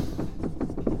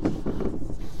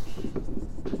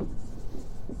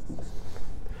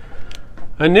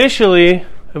 initially,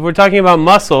 if we're talking about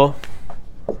muscle,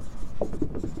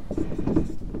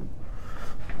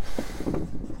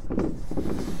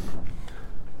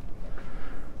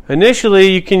 initially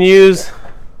you can use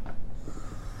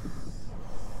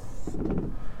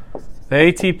the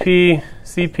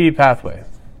ATP-CP pathway.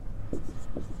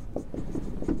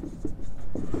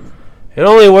 It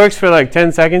only works for like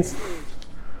 10 seconds.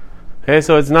 Okay,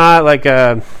 so it's not like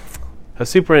a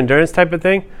super endurance type of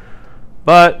thing.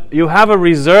 but you have a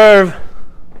reserve.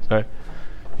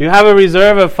 You have a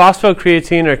reserve of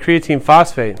phosphocreatine or creatine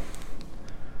phosphate.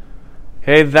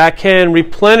 Okay, that can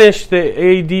replenish the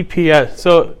ADP.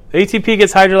 So ATP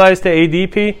gets hydrolyzed to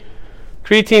ADP.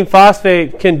 Creatine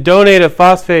phosphate can donate a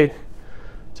phosphate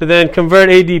to then convert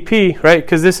ADP, right?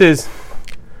 Because this is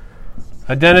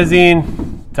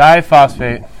adenosine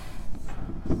diphosphate.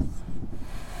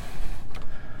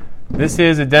 This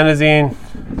is adenosine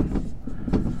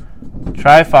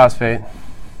triphosphate.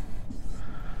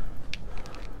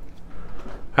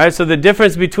 All right, so the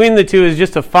difference between the two is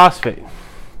just a phosphate.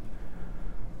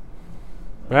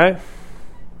 Right?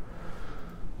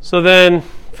 So then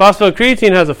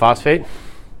phosphocreatine has a phosphate.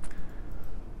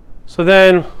 So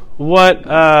then what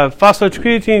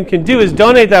phosphocreatine can do is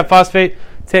donate that phosphate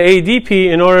to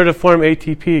ADP in order to form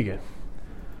ATP again.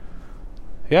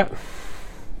 Yeah?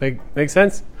 Make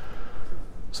sense?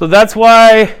 So that's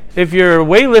why if you're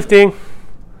weightlifting,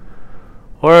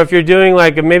 or if you're doing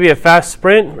like maybe a fast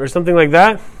sprint or something like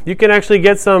that, you can actually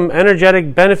get some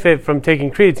energetic benefit from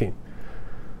taking creatine.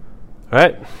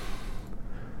 Right?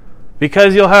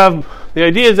 Because you'll have, the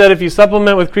idea is that if you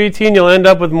supplement with creatine, you'll end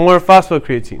up with more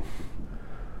phosphocreatine.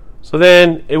 So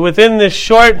then within this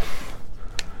short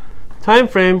time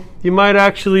frame, you might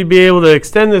actually be able to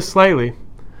extend this slightly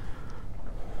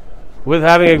with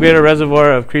having a greater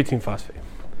reservoir of creatine phosphate.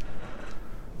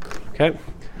 Okay?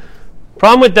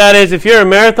 Problem with that is if you're a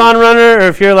marathon runner or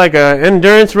if you're like an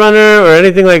endurance runner or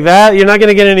anything like that, you're not going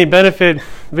to get any benefit.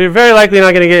 You're very likely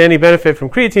not going to get any benefit from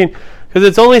creatine because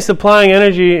it's only supplying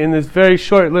energy in this very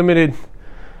short, limited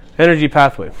energy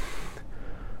pathway.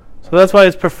 So that's why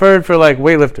it's preferred for like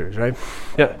weightlifters, right?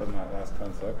 Yeah. In that last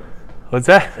 10 seconds. What's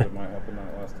that? It might help in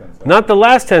that last 10 seconds. Not the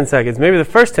last 10 seconds, maybe the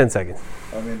first 10 seconds.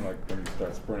 I mean, like when you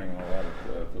start sprinting all that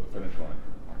for the finish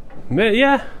line.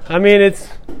 Yeah, I mean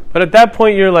but at that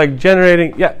point you're like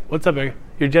generating, what's up, Eric?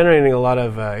 You're generating a lot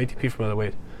of ATP from other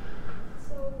ways.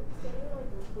 So, say like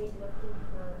weightlifting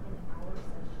for an hour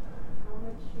session, how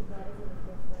much is that a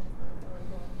difference than going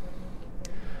an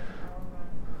hour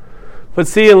run? But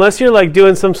see, unless you're like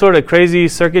doing some sort of crazy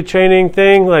circuit training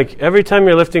thing, like every time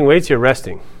you're lifting weights, you're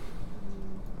resting.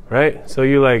 Right? So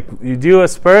you do a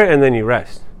spurt and then you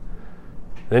rest.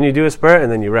 Then you do a spurt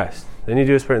and then you rest. Then you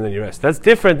do a sprint and then you rest. That's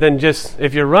different than just,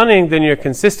 if you're running, then you're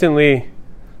consistently,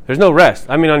 there's no rest.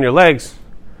 I mean, on your legs,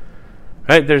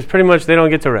 right? There's pretty much, they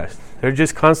don't get to rest. They're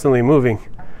just constantly moving.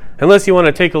 Unless you want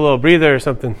to take a little breather or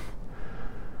something,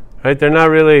 right? They're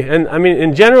not really, and I mean,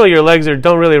 in general, your legs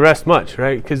don't really rest much,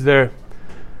 right? Because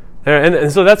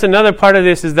and so that's another part of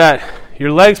this is that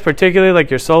your legs, particularly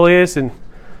like your soleus and,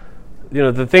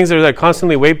 the things that are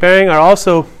constantly weight bearing are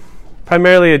also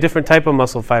primarily a different type of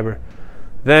muscle fiber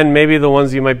than maybe the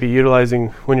ones you might be utilizing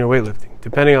when you're weightlifting,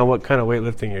 depending on what kind of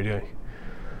weightlifting you're doing.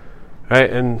 Right?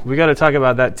 And we got to talk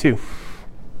about that too.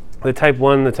 The type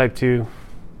 1, the type 2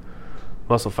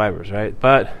 muscle fibers, right?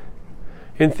 But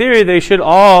in theory, they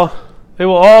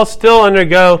will all still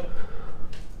undergo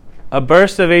a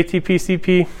burst of ATP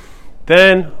CP.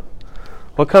 Then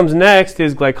what comes next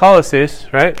is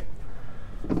glycolysis, right?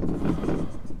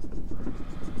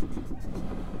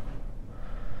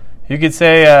 You could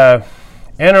say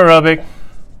anaerobic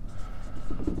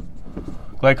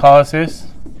glycolysis,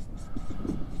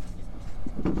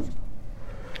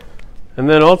 and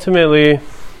then ultimately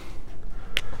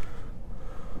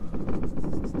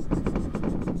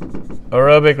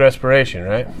aerobic respiration,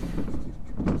 right?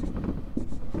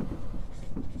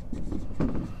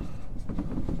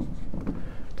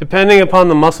 Depending upon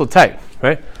the muscle type,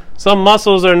 right? Some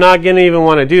muscles are not going to even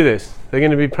want to do this. They're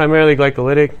going to be primarily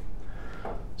glycolytic.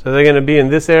 So they're going to be in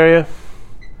this area.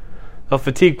 They'll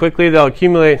fatigue quickly. They'll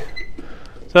accumulate.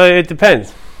 So it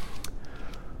depends.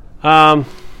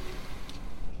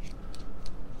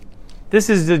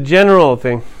 This is the general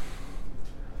thing.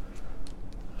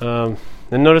 And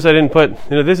notice I didn't put,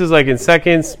 this is like in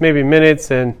seconds, maybe minutes,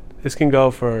 and this can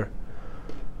go for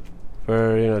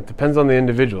it depends on the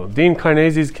individual. Dean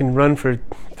Karnazes can run for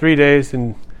 3 days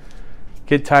and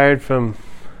get tired from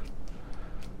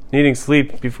needing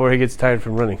sleep before he gets tired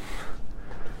from running.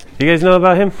 You guys know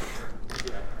about him?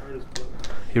 Yeah, I read his book.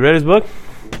 You read his book?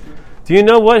 Do you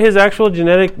know what his actual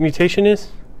genetic mutation is?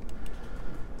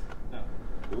 No.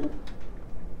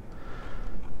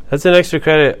 That's an extra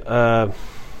credit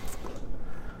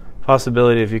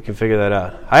possibility if you can figure that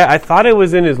out. I thought it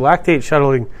was in his lactate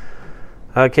shuttling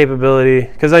capability,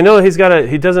 because I know he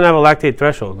doesn't have a lactate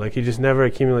threshold. Like he just never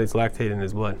accumulates lactate in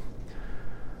his blood.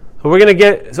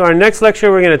 So our next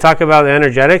lecture we're going to talk about the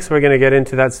energetics. We're going to get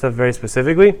into that stuff very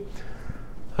specifically.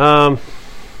 I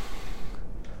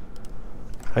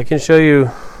can show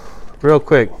you real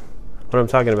quick. what I'm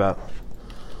talking about.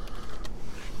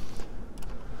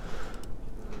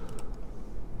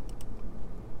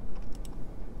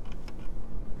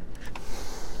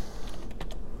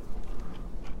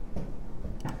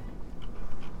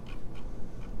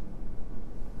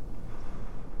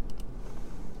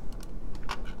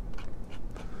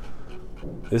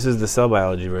 This is the cell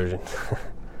biology version.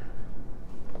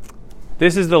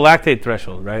 This is the lactate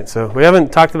threshold, right? So we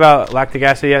haven't talked about lactic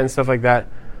acid yet and stuff like that.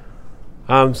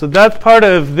 So that's part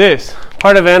of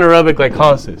anaerobic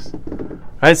glycolysis.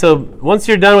 Right? So once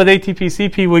you're done with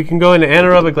ATP-CP, we can go into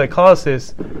anaerobic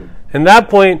glycolysis. At that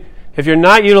point, if you're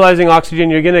not utilizing oxygen,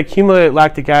 you're going to accumulate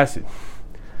lactic acid.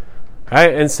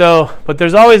 Right? And so, but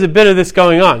there's always a bit of this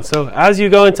going on. So as you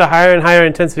go into higher and higher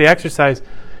intensity exercise,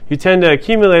 you tend to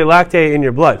accumulate lactate in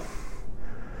your blood.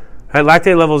 Right?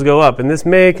 Lactate levels go up, and this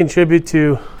may contribute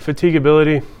to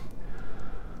fatigability.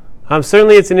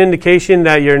 Certainly, it's an indication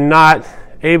that you're not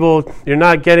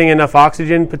getting enough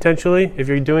oxygen potentially if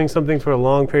you're doing something for a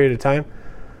long period of time.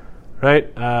 Right?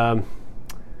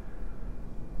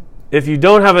 If you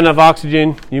don't have enough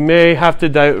oxygen, you may have to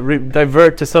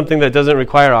divert to something that doesn't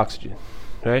require oxygen.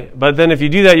 Right? But then if you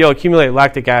do that, you'll accumulate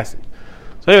lactic acid.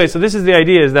 So anyway, so this is the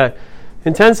idea: is that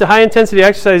high intensity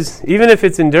exercise, even if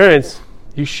it's endurance,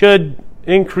 you should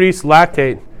increase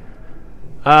lactate.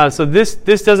 So this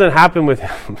doesn't happen with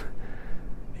him.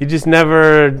 He just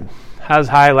never has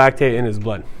high lactate in his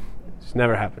blood. It just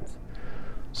never happens.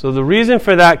 So the reason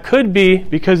for that could be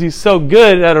because he's so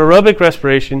good at aerobic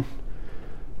respiration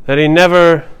that he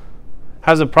never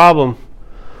has a problem.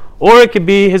 Or it could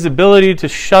be his ability to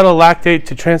shuttle lactate,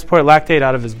 to transport lactate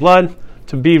out of his blood,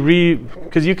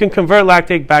 because you can convert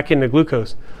lactate back into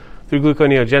glucose through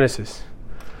gluconeogenesis.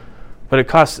 But it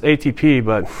costs ATP,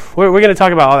 but we're going to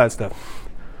talk about all that stuff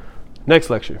next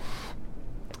lecture.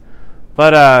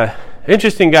 But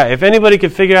interesting guy. If anybody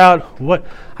could figure out what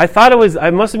I thought it was, I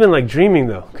must have been like dreaming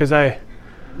though, because I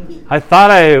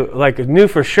thought I like knew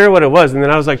for sure what it was, and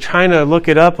then I was like trying to look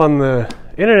it up on the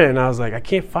internet, and I was like, I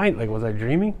can't find. Like, was I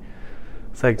dreaming?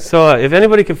 It's like, so if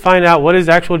anybody could find out what is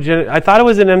actual I thought it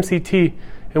was an MCT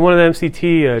in one of the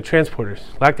MCT transporters,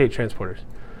 lactate transporters.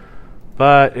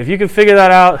 But if you can figure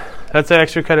that out, that's an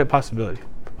extra credit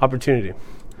opportunity.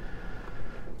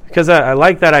 Because I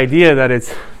like that idea that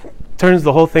it turns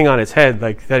the whole thing on its head,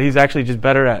 like that he's actually just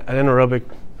better at anaerobic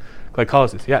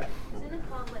glycolysis. Yeah? Isn't it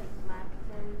called like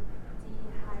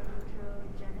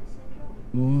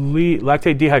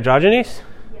lactate dehydrogenase syndrome? Lactate dehydrogenase?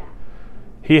 Yeah.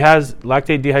 He has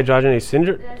lactate dehydrogenase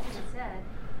syndrome? That's what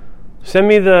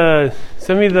it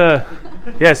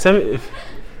said.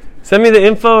 Send me the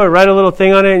info or write a little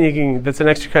thing on it, and that's an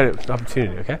extra credit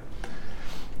opportunity, okay?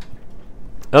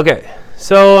 Okay,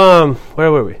 so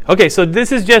where were we? Okay, so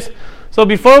this is so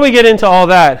before we get into all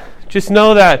that, just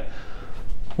know that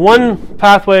one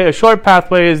pathway, a short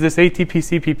pathway, is this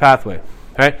ATP-CP pathway,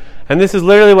 right? And this is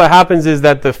literally what happens is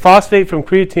that the phosphate from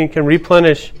creatine can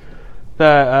replenish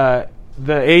the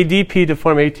ADP to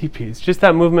form ATP. It's just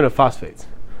that movement of phosphates.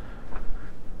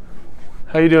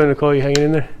 How you doing, Nicole? You hanging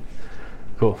in there?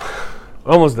 Cool.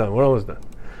 We're almost done.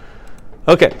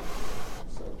 Okay.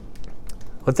 So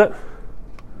What's that?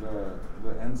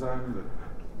 the enzyme that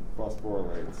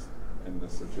phosphorylates in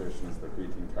this situation is the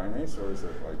creatine kinase, or is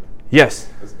it like? Yes.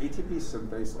 Is ATP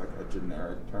synthase like a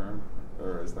generic term,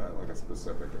 or is that like a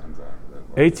specific enzyme?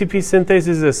 ATP synthase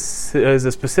is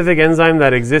a specific enzyme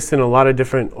that exists in a lot of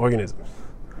different organisms.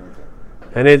 Okay.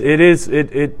 And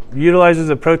it utilizes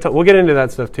a proton. We'll get into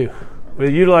that stuff too.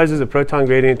 It utilizes a proton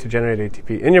gradient to generate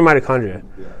ATP in your mitochondria,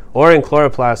 or in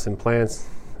chloroplasts in plants,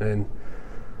 and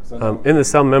in the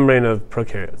cell membrane of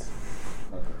prokaryotes.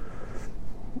 Okay.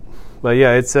 But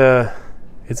yeah,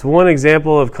 it's one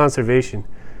example of conservation.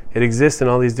 It exists in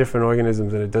all these different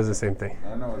organisms, and it does the same thing.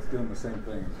 I know it's doing the same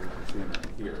thing as we're seeing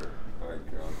here, but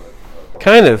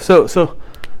kind of. So,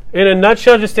 in a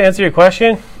nutshell, just to answer your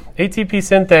question, ATP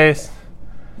synthase,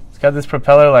 it's got this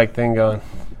propeller-like thing going.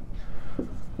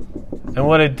 And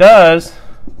what it does,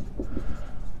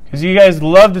 because you guys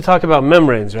love to talk about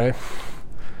membranes, right?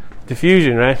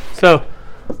 Diffusion, right? So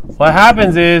what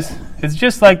happens is, it's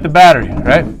just like the battery,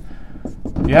 right?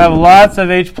 You have lots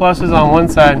of H pluses on one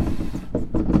side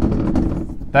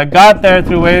that got there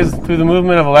through the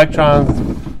movement of electrons.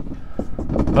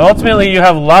 But ultimately, you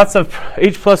have lots of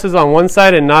H pluses on one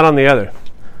side and not on the other.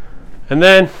 And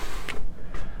then,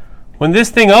 when this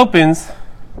thing opens,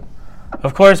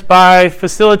 of course, by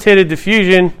facilitated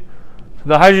diffusion,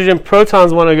 the hydrogen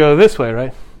protons want to go this way,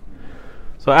 right?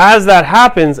 So as that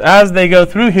happens, as they go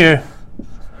through here,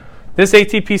 this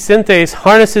ATP synthase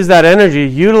harnesses that energy,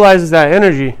 utilizes that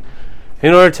energy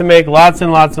in order to make lots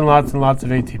and lots and lots and lots of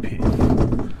ATP.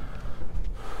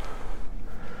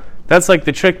 That's like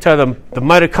the trick to the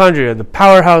mitochondria, the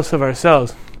powerhouse of our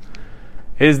cells,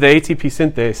 is the ATP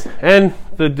synthase and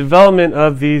the development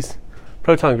of these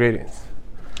proton gradients.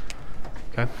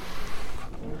 Okay.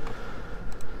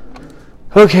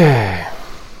 Okay.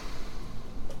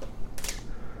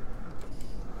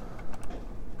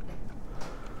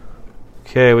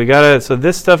 Okay, we got it. So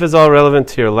this stuff is all relevant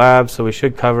to your lab, so we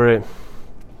should cover it.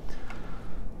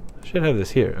 I should have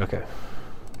this here. Okay.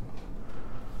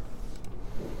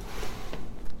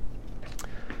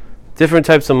 Different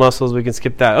types of muscles, we can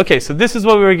skip that. Okay, so this is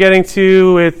what we were getting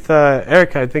to with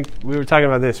Erica. I think we were talking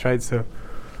about this, right? So,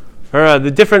 or the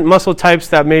different muscle types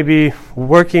that may be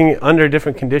working under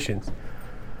different conditions.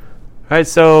 Right,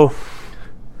 so,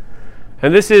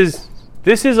 and this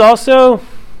is also,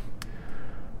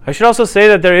 I should also say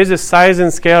that there is a size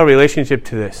and scale relationship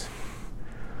to this.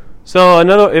 So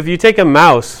if you take a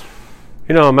mouse,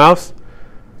 you know a mouse?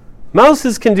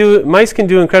 Mice can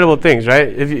do incredible things, right?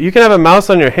 If you can have a mouse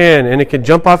on your hand and it can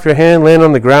jump off your hand, land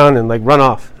on the ground, and like run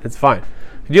off. It's fine.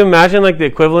 Could you imagine like the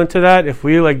equivalent to that if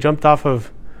we like jumped off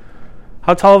of,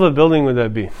 how tall of a building would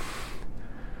that be?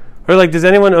 Or like, does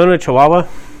anyone own a Chihuahua?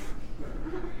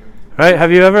 Right?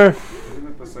 Have you ever? Isn't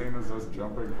it the same as us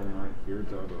jumping from right here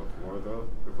to the floor though?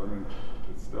 Because I mean,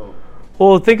 it's still.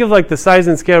 Well, think of like the size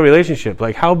and scale relationship.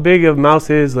 Like how big a mouse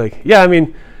is. Like, yeah, I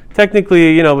mean,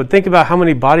 technically, you know, but think about how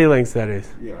many body lengths that is.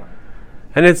 Yeah.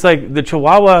 And it's like the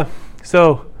Chihuahua.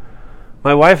 So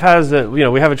my wife has we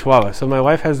have a Chihuahua. So my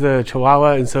wife has the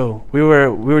Chihuahua, and so we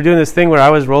were doing this thing where I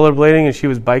was rollerblading and she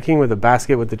was biking with a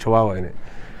basket with the Chihuahua in it.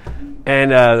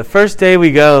 And the first day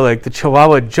we go, like the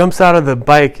Chihuahua jumps out of the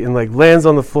bike and like lands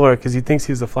on the floor because he thinks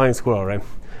he's a flying squirrel, right?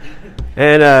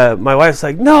 And my wife's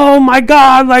like, "No, my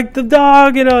God, like the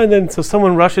dog, you know." And then so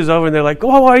someone rushes over and they're like,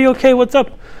 "Oh, are you okay? What's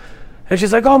up?" And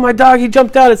she's like, "Oh, my dog, he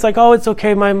jumped out." It's like, "Oh, it's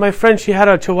okay. My friend, she had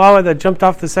a Chihuahua that jumped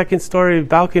off the second-story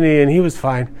balcony and he was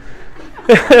fine."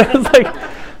 It's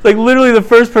like literally the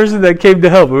first person that came to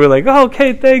help. We were like, "Oh,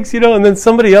 okay, thanks," you know. And then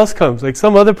somebody else comes, like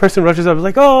some other person rushes up,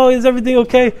 like, "Oh, is everything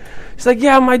okay?" She's like,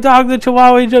 "Yeah, my dog, the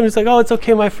Chihuahua, he jumped." He's like, "Oh, it's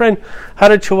okay. My friend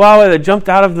had a Chihuahua that jumped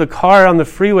out of the car on the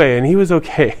freeway and he was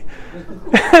okay."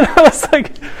 And I was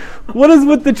like, "What is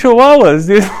with the Chihuahuas,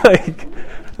 dude? Like,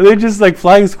 are they just like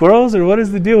flying squirrels, or what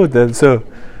is the deal with them?" So,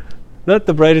 not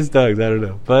the brightest dogs, I don't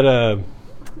know. But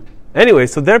anyway,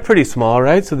 so they're pretty small,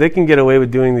 right? So they can get away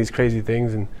with doing these crazy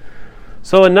things. And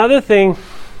so another thing,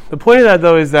 the point of that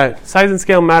though is that size and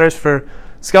scale matters for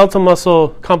skeletal muscle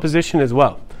composition as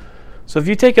well. So if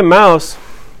you take a mouse,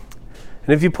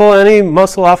 and if you pull any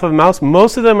muscle off of a mouse,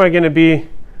 most of them are going to be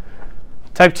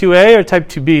type 2A or type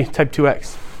 2B, type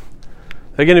 2X.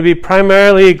 They're going to be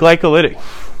primarily glycolytic.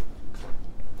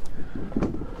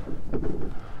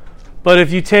 But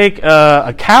if you take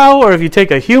a cow or if you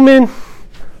take a human,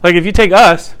 like if you take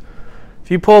us,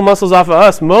 if you pull muscles off of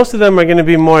us, most of them are going to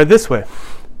be more this way,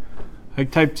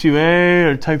 like type 2A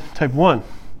or type 1.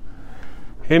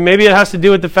 Okay, maybe it has to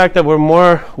do with the fact that we're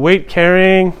more weight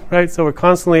carrying, right? So we're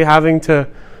constantly having to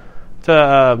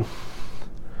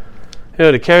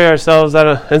carry ourselves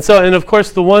out. And of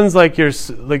course the ones like one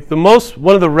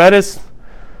of the reddest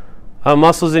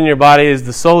muscles in your body is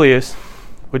the soleus,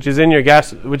 which is in your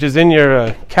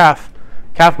calf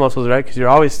muscles, right? Because you're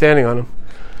always standing on them.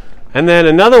 And then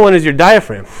another one is your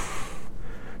diaphragm.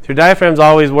 So your diaphragm's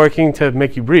always working to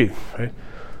make you breathe, right?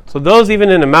 So those even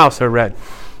in a mouse are red,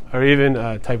 or even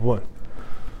type 1.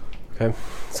 Okay.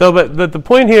 So, but the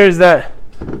point here is that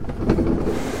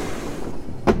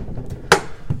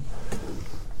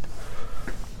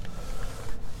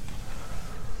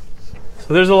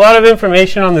so there's a lot of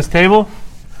information on this table.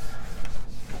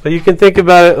 But you can think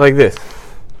about it like this.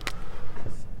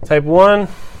 Type 1.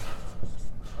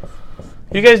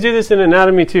 You guys do this in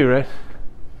anatomy too, right?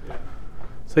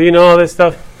 So you know all this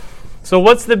stuff. So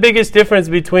what's the biggest difference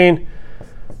between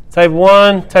type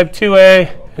 1, type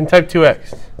 2A, and type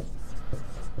 2X?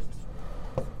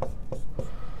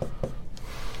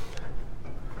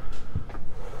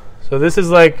 So this is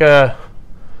like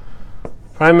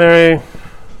primary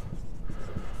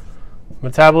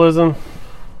metabolism.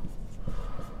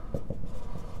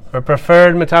 Or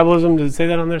preferred metabolism. Does it say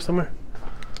that on there somewhere?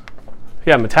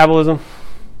 Yeah, metabolism.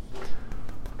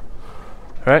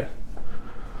 All right.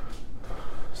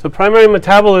 So primary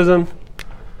metabolism.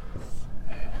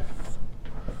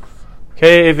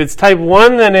 Okay, if it's type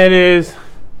 1, then it is.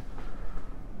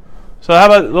 So how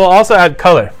about, we'll also add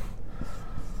color.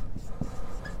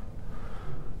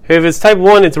 Okay, if it's type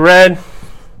 1, it's red.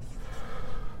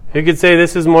 You could say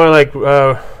this is more like,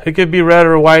 it could be red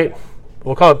or white.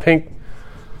 We'll call it pink.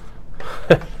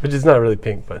 Which is not really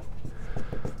pink, but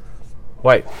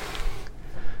white.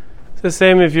 It's the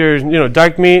same if you're,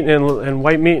 dark meat and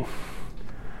white meat.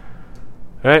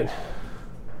 Right?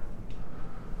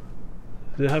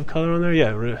 Does it have color on there?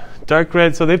 Yeah, dark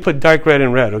red. So they put dark red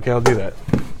and red. Okay, I'll do that.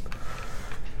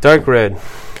 Dark red.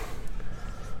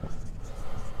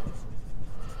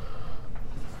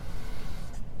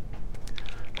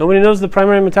 Nobody knows the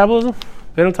primary metabolism?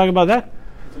 They don't talk about that?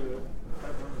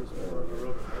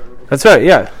 That's right,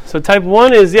 yeah. So type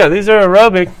 1 is, these are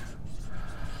aerobic.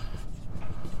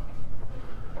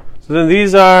 So then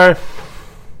these are,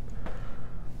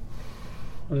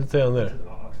 what does it say on there?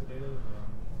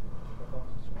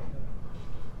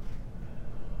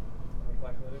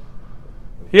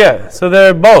 Yeah, so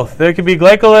they're both. There could be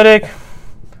glycolytic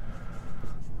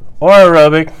or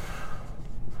aerobic.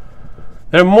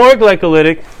 They're more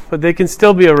glycolytic, but they can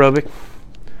still be aerobic.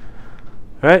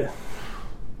 Right?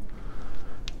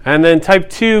 And then type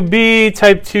 2B,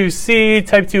 type 2C,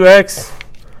 type 2X.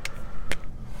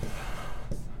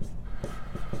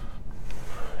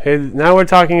 Okay, now we're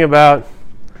talking about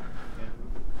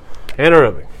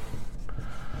anaerobic.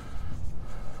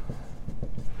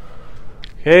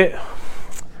 Okay.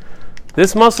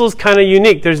 This muscle is kind of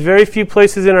unique. There's very few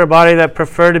places in our body that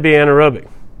prefer to be anaerobic.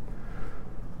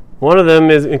 One of them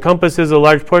encompasses a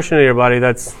large portion of your body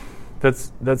that's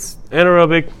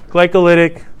anaerobic,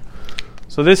 glycolytic.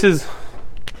 So this is,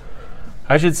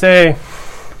 I should say,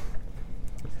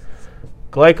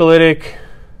 glycolytic,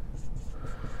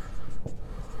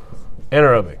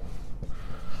 anaerobic.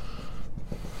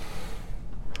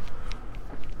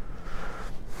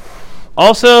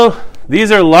 Also,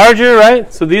 these are larger,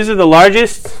 right? So these are the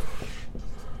largest.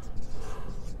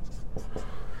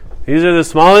 These are the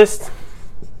smallest,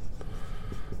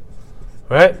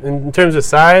 right? In terms of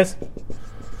size.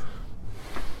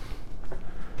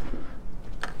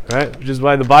 Right? Which is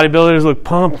why the bodybuilders look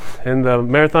pumped and the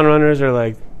marathon runners are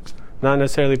like not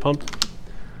necessarily pumped.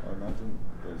 I imagine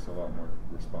there's a lot more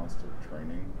response to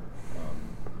training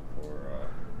for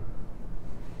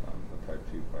the type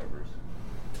 2 fibers.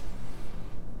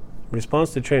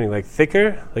 Response to training, like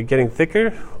thicker, like getting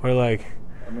thicker, or like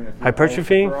If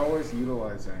hypertrophy? We're always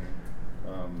utilizing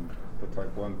the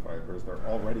type 1 fibers. They're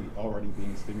already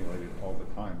being stimulated all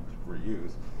the time for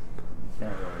use.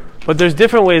 But there's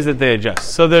different ways that they adjust.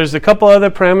 So there's a couple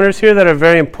other parameters here that are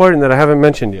very important that I haven't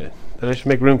mentioned yet, that I should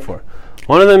make room for.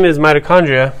 One of them is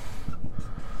mitochondria.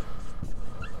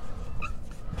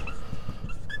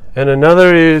 And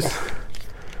another is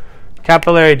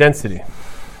capillary density.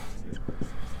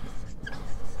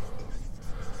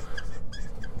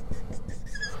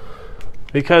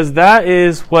 Because that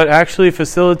is what actually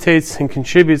facilitates and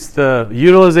contributes the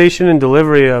utilization and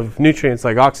delivery of nutrients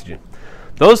like oxygen.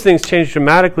 Those things change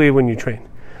dramatically when you train,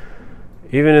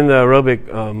 even in the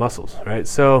aerobic muscles, right?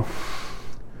 So,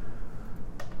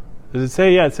 does it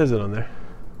say? Yeah, it says it on there.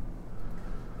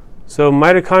 So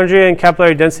mitochondria and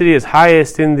capillary density is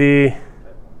highest in the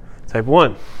type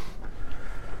 1.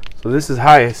 So this is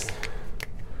highest.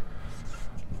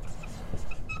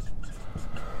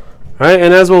 Right?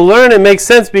 And as we'll learn, it makes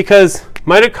sense because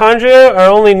mitochondria are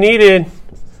only needed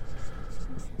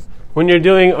when you're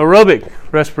doing aerobic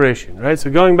respiration, right?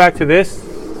 So going back to this,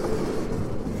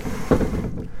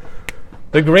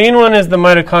 the green one is the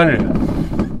mitochondria.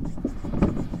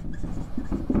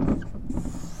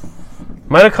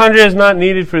 Mitochondria is not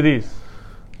needed for these.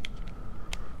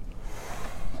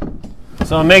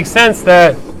 So it makes sense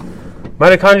that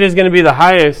mitochondria is going to be the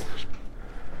highest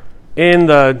in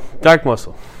the dark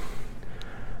muscle.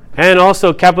 And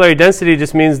also capillary density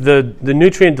just means the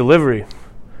nutrient delivery.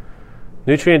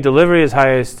 Nutrient delivery is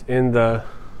highest in the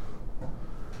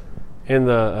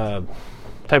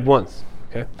type 1s.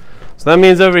 Okay, so that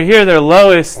means over here they're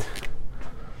lowest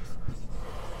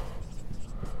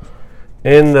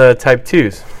in the type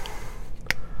 2s.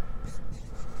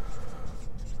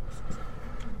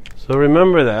 So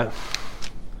remember that.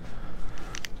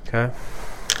 Okay,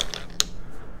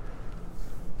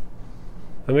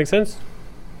 that make sense?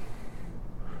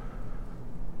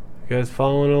 You guys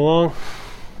following along?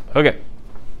 Okay.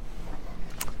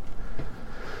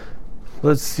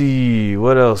 Let's see,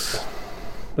 what else?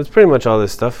 That's pretty much all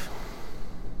this stuff.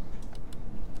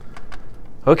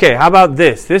 Okay, how about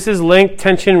this? This is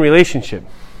length-tension relationship.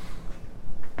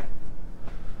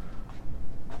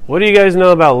 What do you guys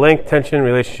know about length-tension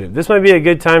relationship? This might be a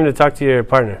good time to talk to your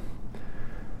partner.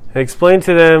 And explain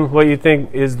to them what you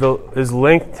think is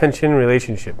length-tension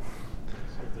relationship.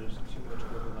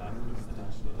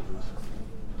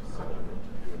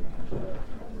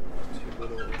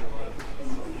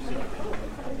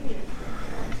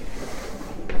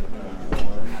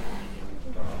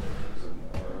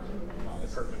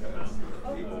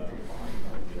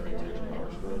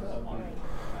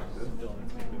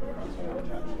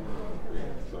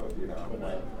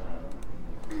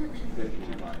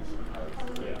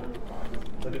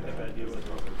 Look at that idea with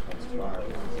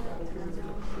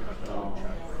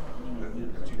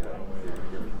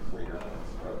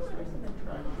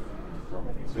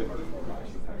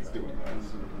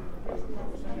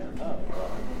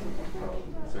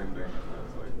same thing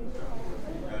as like the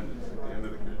end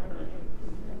of the contraction.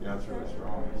 Yeah, it's really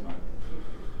strong. It's not,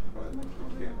 but you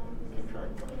can't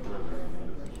contract much further. You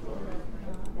need to slow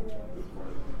this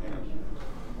part of the hand.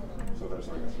 So there's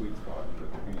like a sweet spot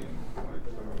between like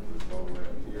so all the way up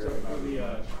here. So the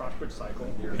crossbridge cycle.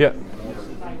 Yeah.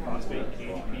 Phosphate,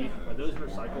 KGP, are those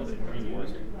recycled and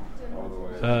reused? All the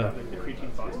way. The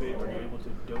creatine phosphate, are you able to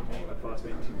donate a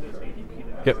phosphate to those ADP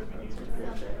that Yep. have already been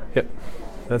used? Yep.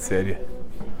 That's the idea.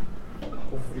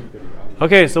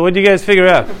 Okay, so what do you guys figure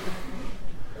out?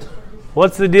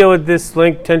 What's the deal with this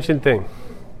link tension thing?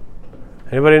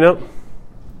 Anybody know?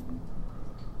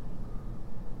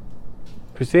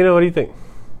 Christina, what do you think?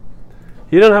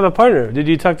 You don't have a partner. Did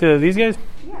you talk to these guys?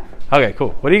 Yeah. Okay,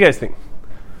 cool. What do you guys think?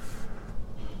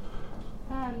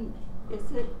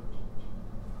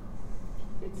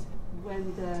 It's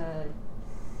when the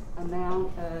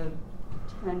amount of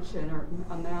tension or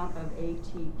amount of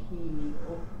ATP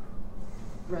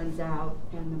runs out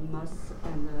and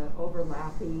the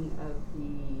overlapping of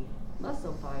the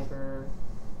muscle fiber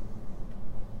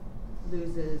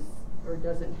loses or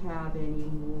doesn't have any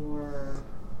more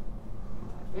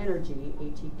energy,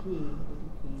 ATP.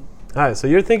 All right, so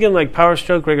you're thinking like power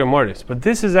stroke rigor mortis, but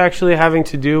this is actually having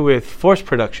to do with force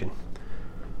production.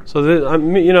 So,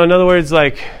 in other words,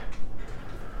 like,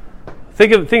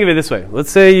 think of it this way.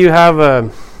 Let's say you have a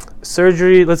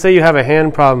surgery. Let's say you have a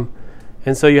hand problem,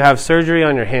 and so you have surgery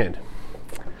on your hand.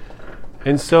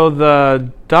 And so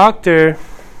the doctor,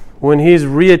 when he's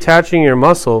reattaching your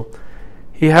muscle,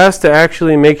 he has to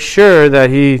actually make sure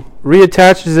that he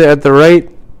reattaches it at the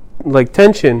right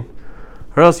tension,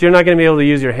 or else you're not going to be able to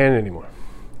use your hand anymore.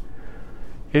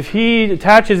 If he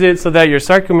attaches it so that your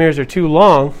sarcomeres are too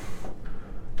long,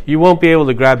 you won't be able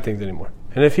to grab things anymore.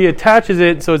 And if he attaches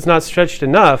it so it's not stretched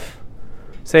enough,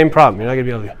 same problem. You're not going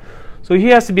to be able to. So he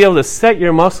has to be able to set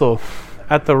your muscle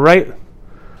at the right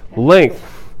length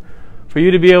for you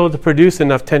to be able to produce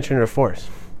enough tension or force.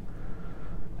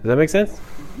 Does that make sense?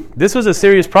 This was a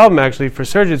serious problem actually for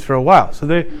surgeons for a while. So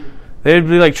they'd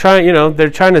be like they're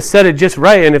trying to set it just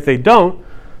right, and if they don't,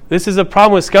 this is a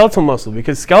problem with skeletal muscle,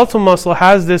 because skeletal muscle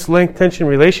has this length tension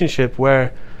relationship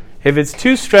where if it's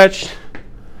too stretched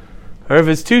or if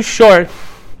it's too short,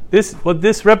 what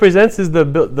this represents is the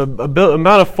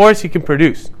amount of force you can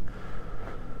produce.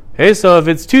 Okay, so if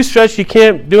it's too stretched, you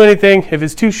can't do anything. If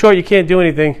it's too short, you can't do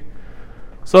anything.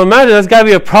 So imagine that's got to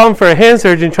be a problem for a hand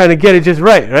surgeon trying to get it just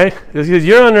right? Because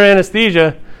you're under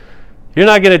anesthesia, you're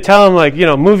not going to tell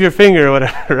them move your finger or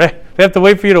whatever, right? They have to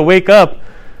wait for you to wake up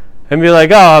and be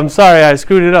like, oh, I'm sorry, I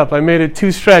screwed it up. I made it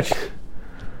too stretched.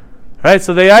 Right?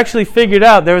 So they actually figured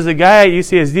out, there was a guy at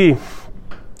UCSD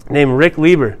named Rick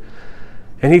Lieber,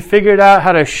 and he figured out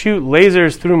how to shoot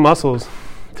lasers through muscles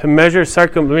to measure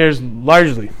sarcomeres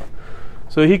largely.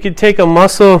 So he could take a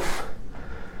muscle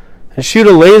and shoot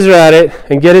a laser at it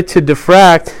and get it to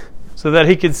diffract so that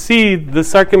he could see the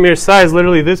sarcomere size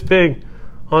literally this big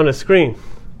on a screen,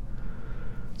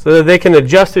 so that they can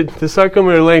adjust it, the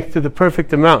sarcomere length, to the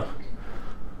perfect amount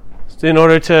in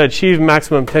order to achieve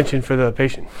maximum tension for the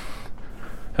patient.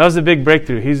 That was a big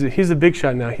breakthrough. He's a big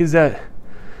shot now. He's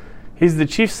the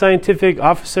chief scientific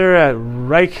officer at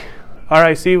RIC,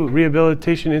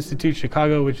 Rehabilitation Institute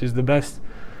Chicago, which is the best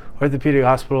orthopedic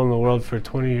hospital in the world for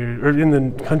 20 years, or in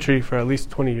the country for at least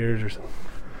 20 years or something.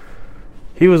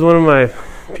 He was one of my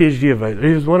PhD advisors.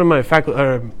 He was one of my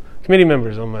committee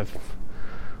members on my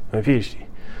PhD.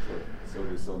 So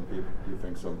do you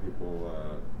think some people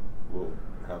will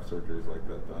have surgeries like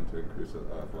that done to increase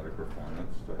athletic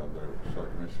performance, to have their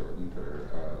sarcomeres shortened or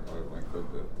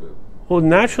lengthened? Well,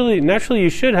 naturally, you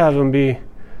should have them be.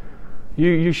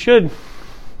 You should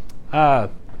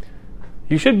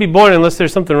be born, unless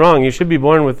there's something wrong. You should be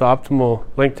born with the optimal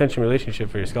length tension relationship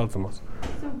for your skeletal muscle.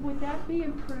 So would that be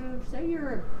improved? Say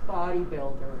you're a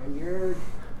bodybuilder and you're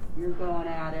going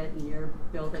at it and you're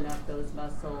building up those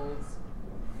muscles.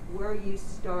 Where you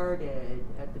started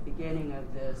at the beginning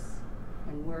of this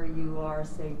and where you are,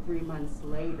 say, 3 months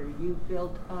later, you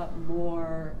built up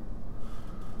more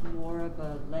of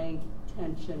a length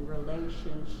tension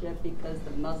relationship because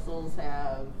the muscles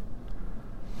have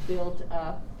built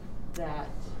up that.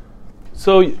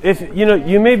 So if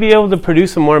you may be able to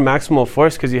produce a more maximal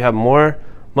force because you have more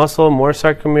muscle, more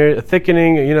sarcomere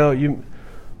thickening.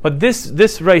 But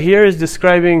this right here is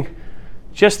describing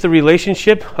just the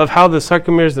relationship of how the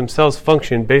sarcomeres themselves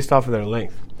function based off of their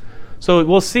length. So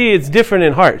we'll see it's different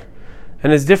in heart,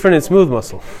 and it's different in smooth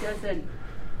muscle.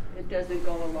 It doesn't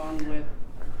go along with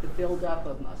the buildup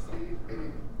of muscle.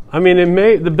 I mean,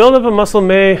 the buildup of muscle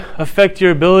may affect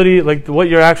your ability, like what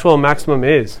your actual maximum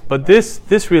is, but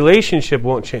this relationship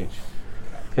won't change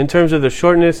in terms of the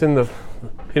shortness and the,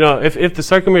 if the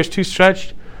sarcomere is too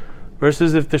stretched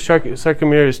versus if the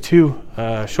sarcomere is too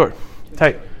short,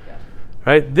 tight,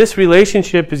 right? This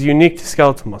relationship is unique to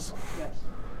skeletal muscle.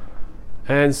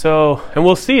 And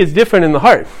we'll see it's different in the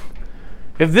heart.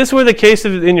 If this were the case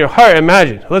in your heart,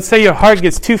 imagine, let's say your heart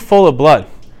gets too full of blood,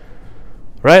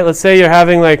 right? Let's say you're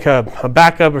having like a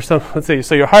backup or something. Let's say,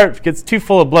 so your heart gets too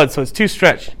full of blood, so it's too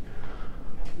stretched.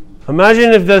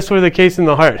 Imagine if this were the case in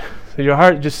the heart, so your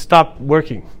heart just stopped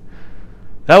working.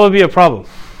 That would be a problem,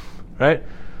 right?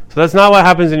 So that's not what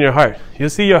happens in your heart. You'll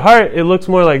see your heart, it looks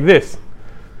more like this.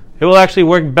 It will actually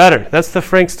work better. That's the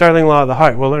Frank-Starling law of the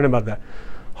heart. We'll learn about that.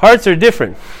 Hearts are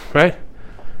different, right?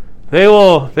 They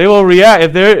will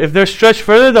react if they're stretched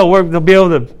further. They'll be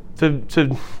able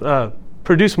to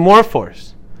produce more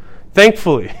force,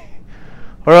 thankfully,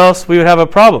 or else we would have a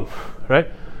problem, right?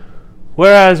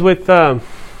 Whereas with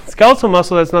skeletal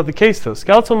muscle, that's not the case though.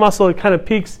 Skeletal muscle, it kind of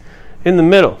peaks in the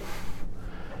middle,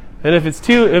 and if it's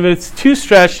too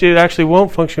stretched, it actually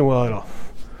won't function well at all.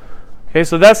 Okay,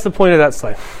 so that's the point of that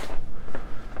slide.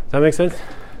 Does that make sense?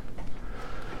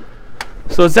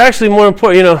 So it's actually more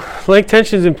important, length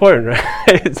tension is important,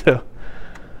 right? So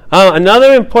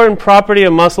another important property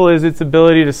of muscle is its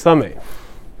ability to summate.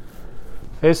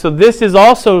 Okay, so this is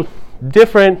also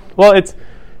different. Well, it's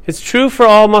true for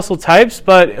all muscle types,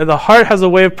 but the heart has a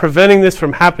way of preventing this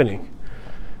from happening.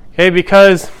 Okay,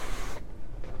 because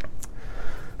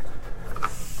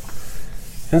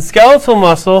in skeletal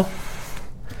muscle,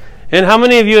 and how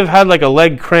many of you have had like a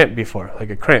leg cramp before?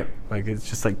 Like a cramp. Like it's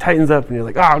just like tightens up and you're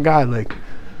like, oh God, like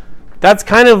that's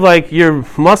kind of like your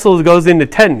muscle goes into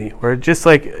tetany, where it just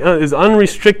like is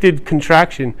unrestricted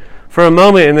contraction for a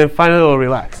moment and then finally it'll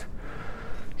relax.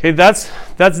 Okay, that's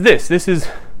this. This is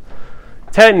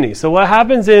tetany. So what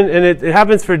happens and it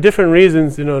happens for different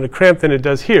reasons, in a cramp than it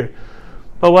does here.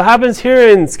 But what happens here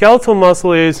in skeletal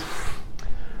muscle is,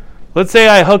 let's say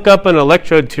I hook up an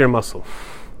electrode to your muscle.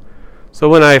 So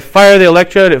when I fire the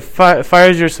electrode, it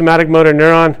fires your somatic motor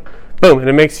neuron, boom, and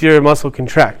it makes your muscle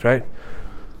contract, right?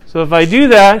 So if I do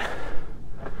that,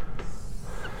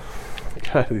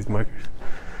 God, these markers.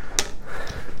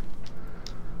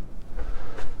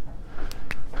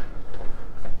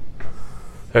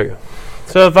 There we go.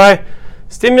 So if I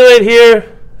stimulate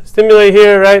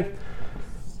here, right?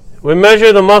 We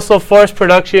measure the muscle force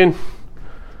production.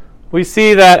 We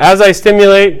see that as I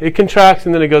stimulate, it contracts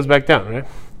and then it goes back down, right?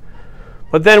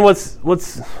 But then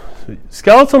what's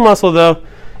skeletal muscle though,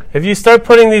 if you start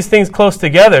putting these things close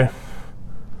together,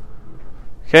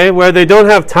 okay, where they don't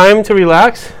have time to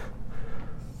relax,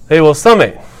 they will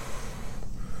summate.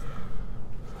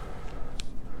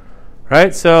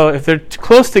 Right? So if they're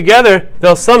close together,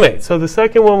 they'll summate. So the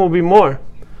second one will be more.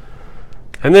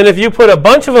 And then if you put a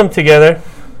bunch of them together,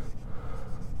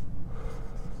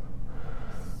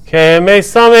 okay, it may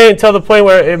summate until the point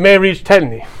where it may reach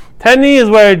tetany. Tetany is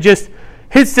where it just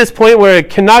hits this point where it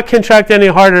cannot contract any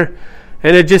harder,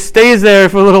 and it just stays there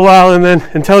for a little while and then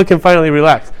until it can finally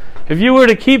relax. If you were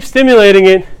to keep stimulating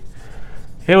it,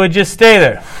 it would just stay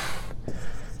there.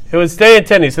 It would stay in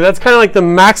tetany. So that's kind of like the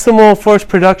maximal force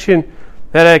production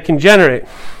that it can generate.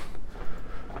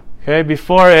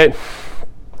 Okay,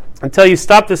 until you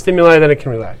stop the stimuli, then it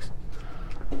can relax.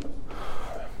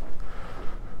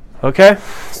 Okay,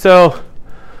 so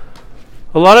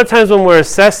a lot of times when we're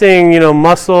assessing,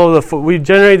 muscle, we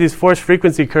generate these force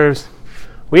frequency curves.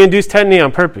 We induce tetany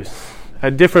on purpose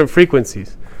at different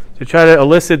frequencies to try to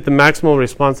elicit the maximal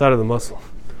response out of the muscle.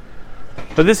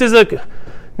 But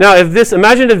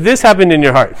imagine if this happened in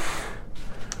your heart.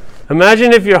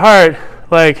 Imagine if your heart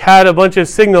had a bunch of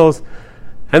signals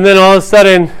and then all of a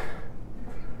sudden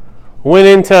went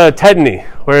into tetany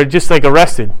where it just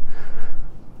arrested.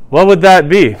 What would that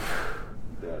be?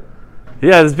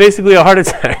 Yeah, it's basically a heart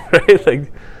attack, right?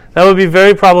 That would be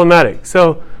very problematic.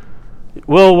 So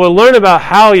we'll learn about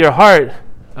how your heart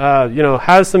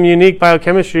has some unique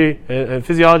biochemistry and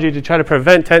physiology to try to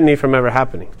prevent tetany from ever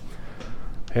happening.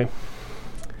 Okay.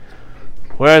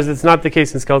 Whereas it's not the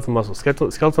case in skeletal muscle.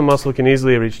 Skeletal muscle can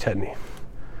easily reach tetany.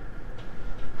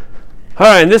 All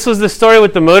right, and this was the story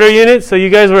with the motor unit. So you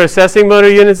guys were assessing motor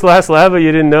units last lab, but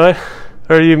you didn't know it,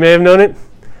 or you may have known it.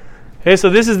 Okay, so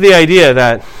this is the idea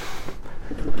that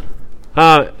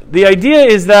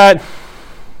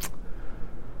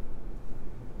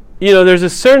there's a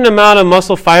certain amount of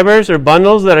muscle fibers or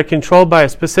bundles that are controlled by a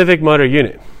specific motor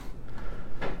unit.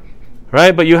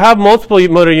 Right? But you have multiple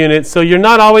motor units, so you're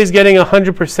not always getting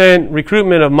 100%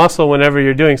 recruitment of muscle whenever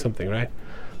you're doing something, right?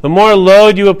 The more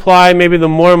load you apply, maybe the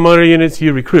more motor units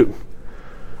you recruit.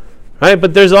 Right?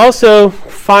 But there's also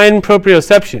fine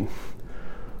proprioception,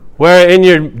 where in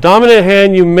your dominant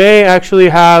hand you may actually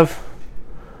have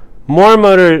more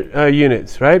motor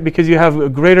units, right? Because you have a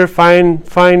greater fine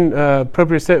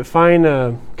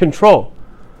control,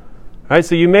 right?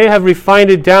 So you may have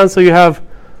refined it down so you have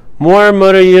more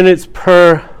motor units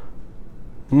per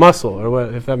muscle, or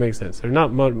what, if that makes sense. Or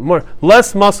not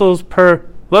less muscle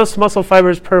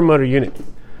fibers per motor unit.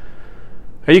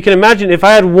 Now you can imagine if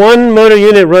I had one motor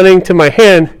unit running to my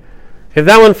hand, if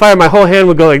that one fired, my whole hand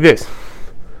would go like this,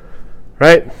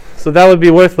 right? So that would be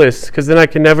worthless because then I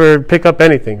can never pick up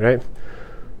anything, right?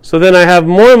 So then I have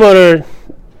more motor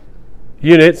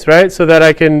units, right, so that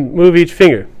I can move each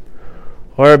finger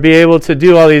or be able to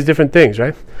do all these different things,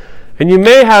 right? And you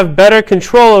may have better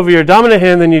control over your dominant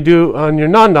hand than you do on your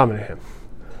non-dominant hand,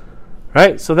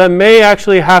 right? So that may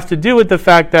actually have to do with the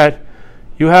fact that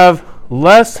you have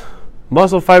less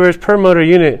muscle fibers per motor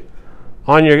unit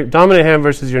on your dominant hand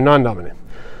versus your non-dominant.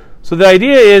 So the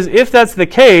idea is, if that's the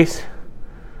case,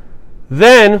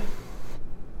 then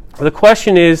the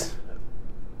question is,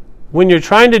 when you're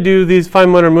trying to do these fine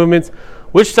motor movements,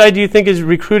 which side do you think is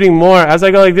recruiting more? As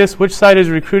I go like this, which side is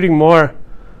recruiting more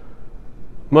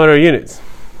motor units?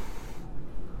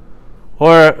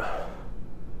 Or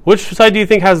which side do you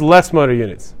think has less motor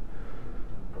units?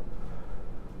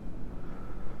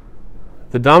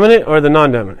 The dominant or the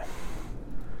non-dominant?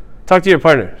 Talk to your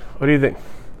partner. What do you think?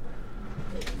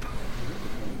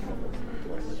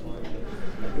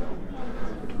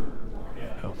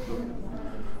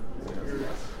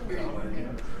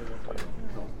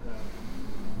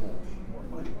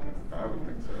 I would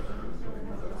think so.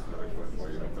 That's like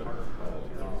way better.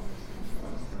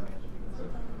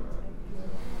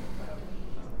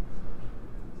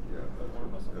 Yeah, that's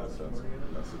messages.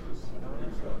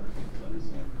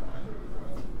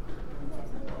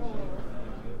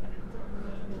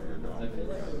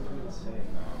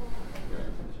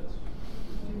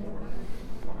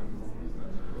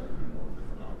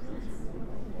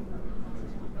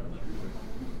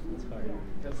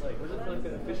 Because like, what is like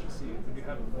the efficiency? Would you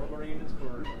have more motor units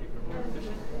for if you're more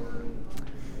efficient, or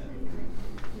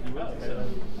you will? So,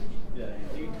 yeah.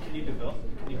 Can you develop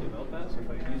that? So if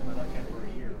I use my left hand over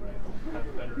here, right,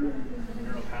 have better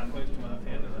neural pathways to my left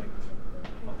hand and like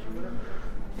function better.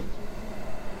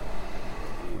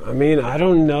 I mean, I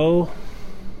don't know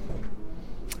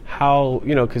how,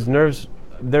 because nerves,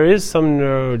 there is some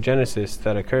neurogenesis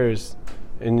that occurs,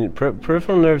 and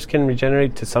peripheral nerves can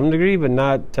regenerate to some degree, but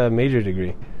not to a major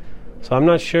degree. So I'm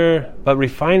not sure, but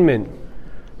refinement,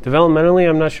 developmentally,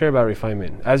 I'm not sure about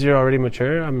refinement. As you're already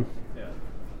mature, I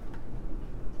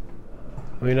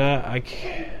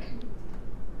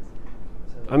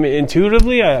mean,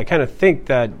 intuitively, I kind of think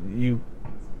that you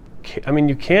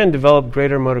can develop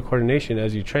greater motor coordination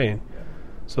as you train.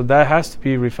 So that has to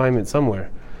be refinement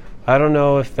somewhere. I don't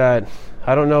know if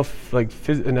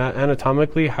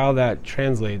anatomically how that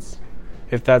translates.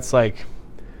 If that's like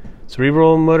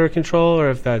cerebral motor control or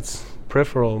if that's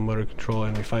peripheral motor control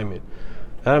and refinement.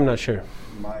 That I'm not sure.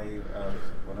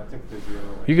 When I took physio,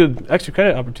 You could extra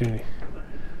credit opportunity.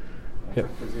 I took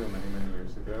physio many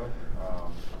years ago.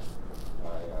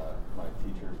 My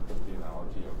teacher put the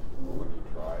analogy of when you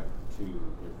drive to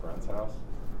your friend's house,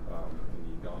 and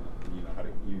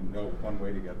you know one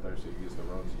way to get there, so you use the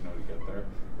roads you know to get there.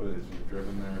 But as you've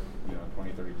driven there,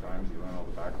 20, 30 times, you learn all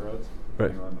the back roads.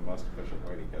 Right. You learn the most efficient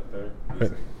way to get there.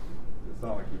 Right. It's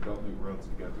not like you built new roads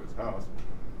to get to his house.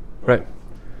 Right.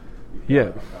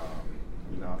 You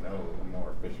now know a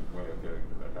more efficient way of getting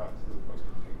to their house as opposed to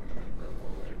taking an incredible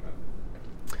way.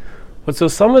 But so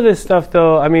some of this stuff,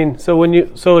 though, I mean, so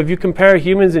if you compare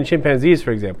humans and chimpanzees,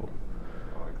 for example,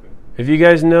 if you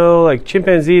guys know, like,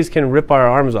 chimpanzees can rip our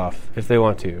arms off if they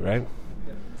want to, right?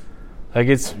 Like,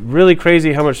 it's really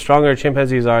crazy how much stronger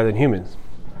chimpanzees are than humans.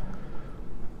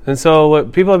 And so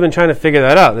what people have been trying to figure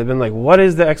that out. They've been like, what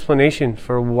is the explanation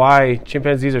for why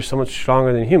chimpanzees are so much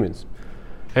stronger than humans?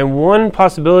 And one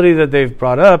possibility that they've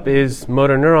brought up is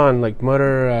motor neuron, like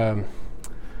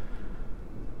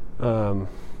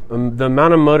the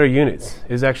amount of motor units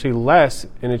is actually less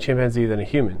in a chimpanzee than a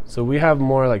human. So we have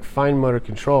more like fine motor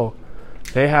control.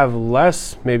 They have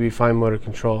less maybe fine motor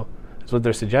control, is what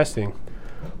they're suggesting,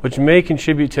 which may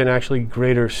contribute to an actually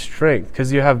greater strength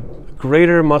because you have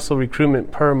greater muscle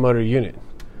recruitment per motor unit.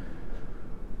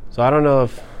 So I don't know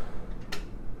if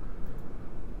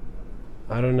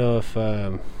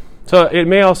So it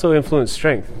may also influence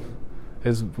strength.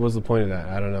 Was the point of that?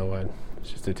 I don't know what.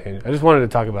 It's just a tangent. I just wanted to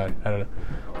talk about it. I don't know.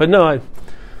 But no, I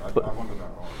wonder that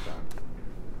all the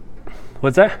time.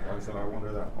 What's that? I said I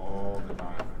wonder that all the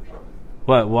time, actually.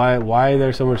 What? Why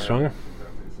they're so much stronger?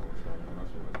 Exactly, so much stronger than us,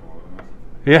 when they're smaller than us.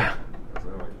 Yeah. So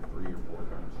they're like 3 or 4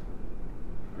 times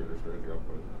greater strength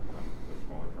output than the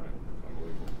smaller frame.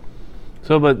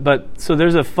 It's unbelievable. So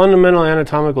there's a fundamental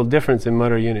anatomical difference in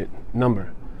motor unit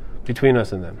number between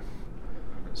us and them.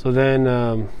 So then,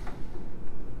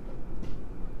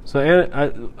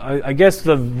 I guess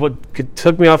what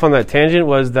took me off on that tangent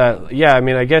was that, yeah, I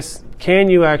mean, I guess, can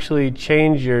you actually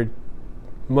change your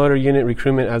motor unit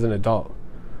recruitment as an adult?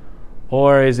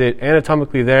 Or is it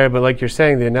anatomically there, but like you're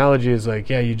saying, the analogy is like,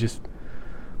 yeah,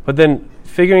 but then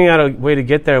figuring out a way to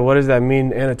get there, what does that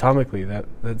mean anatomically?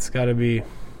 That's got to be,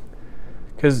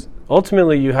 because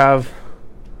ultimately you have,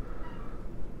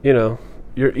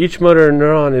 each motor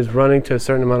neuron is running to a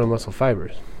certain amount of muscle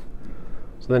fibers.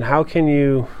 So then how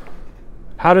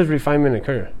does refinement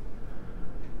occur?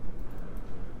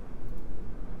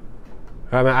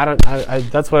 I mean,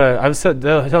 that's what I was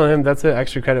telling him, that's an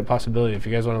extra credit possibility if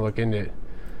you guys want to look into it.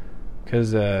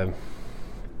 Because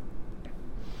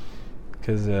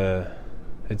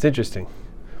it's interesting.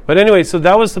 But anyway, so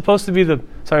that was supposed to be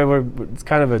it's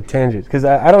kind of a tangent, because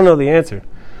I don't know the answer.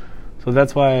 So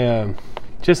that's why,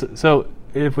 so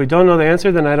if we don't know the answer,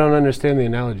 then I don't understand the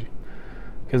analogy.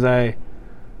 Because I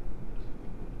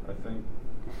think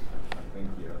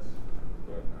yes,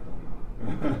 but I don't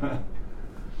know.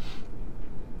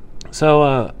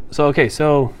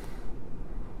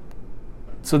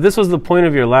 So this was the point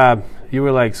of your lab. You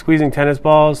were like squeezing tennis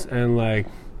balls, and like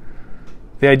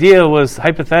the idea was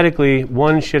hypothetically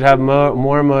one should have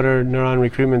more motor neuron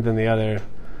recruitment than the other.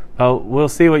 We'll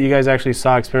see what you guys actually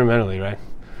saw experimentally, right?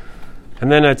 And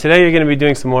then today you're going to be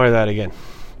doing some more of that again.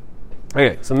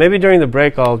 Okay, so maybe during the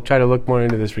break I'll try to look more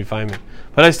into this refinement.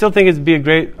 But I still think it'd be a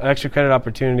great extra credit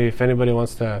opportunity if anybody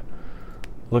wants to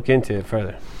look into it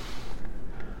further.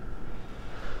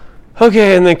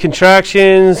 Okay, and then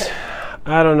contractions.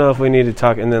 I don't know if we need to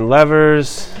talk. And then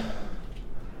levers.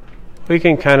 We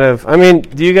can kind of,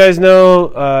 do you guys know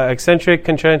eccentric,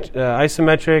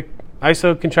 isometric,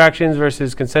 iso contractions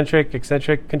versus concentric,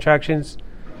 eccentric contractions?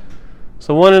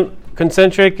 So one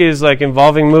concentric is like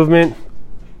involving movement.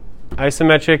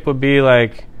 Isometric would be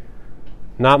like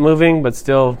not moving but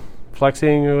still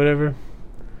flexing or whatever.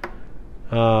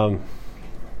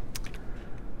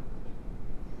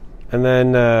 And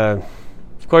then,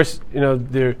 of course,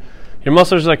 your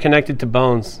muscles are connected to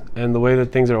bones, and the way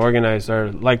that things are organized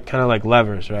are kind of like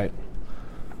levers, right?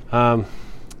 But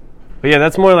yeah,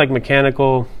 that's more like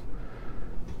mechanical.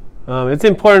 It's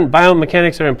important.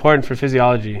 Biomechanics are important for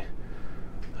physiology,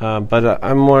 but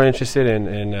I'm more interested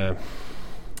in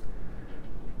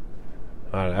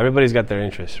I don't know, everybody's got their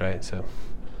interests, right? So,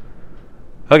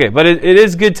 okay, but it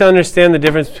is good to understand the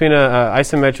difference between a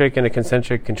isometric and a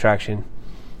concentric contraction,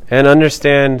 and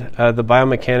understand the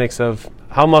biomechanics of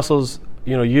how muscles,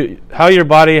 how your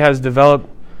body has developed.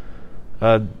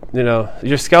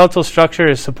 Your skeletal structure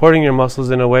is supporting your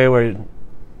muscles in a way where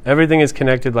everything is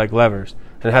connected like levers,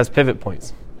 and it has pivot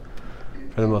points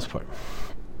for the most part.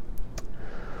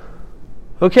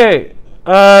 Okay,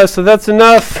 so that's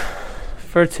enough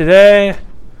for today.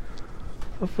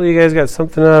 Hopefully you guys got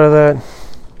something out of that.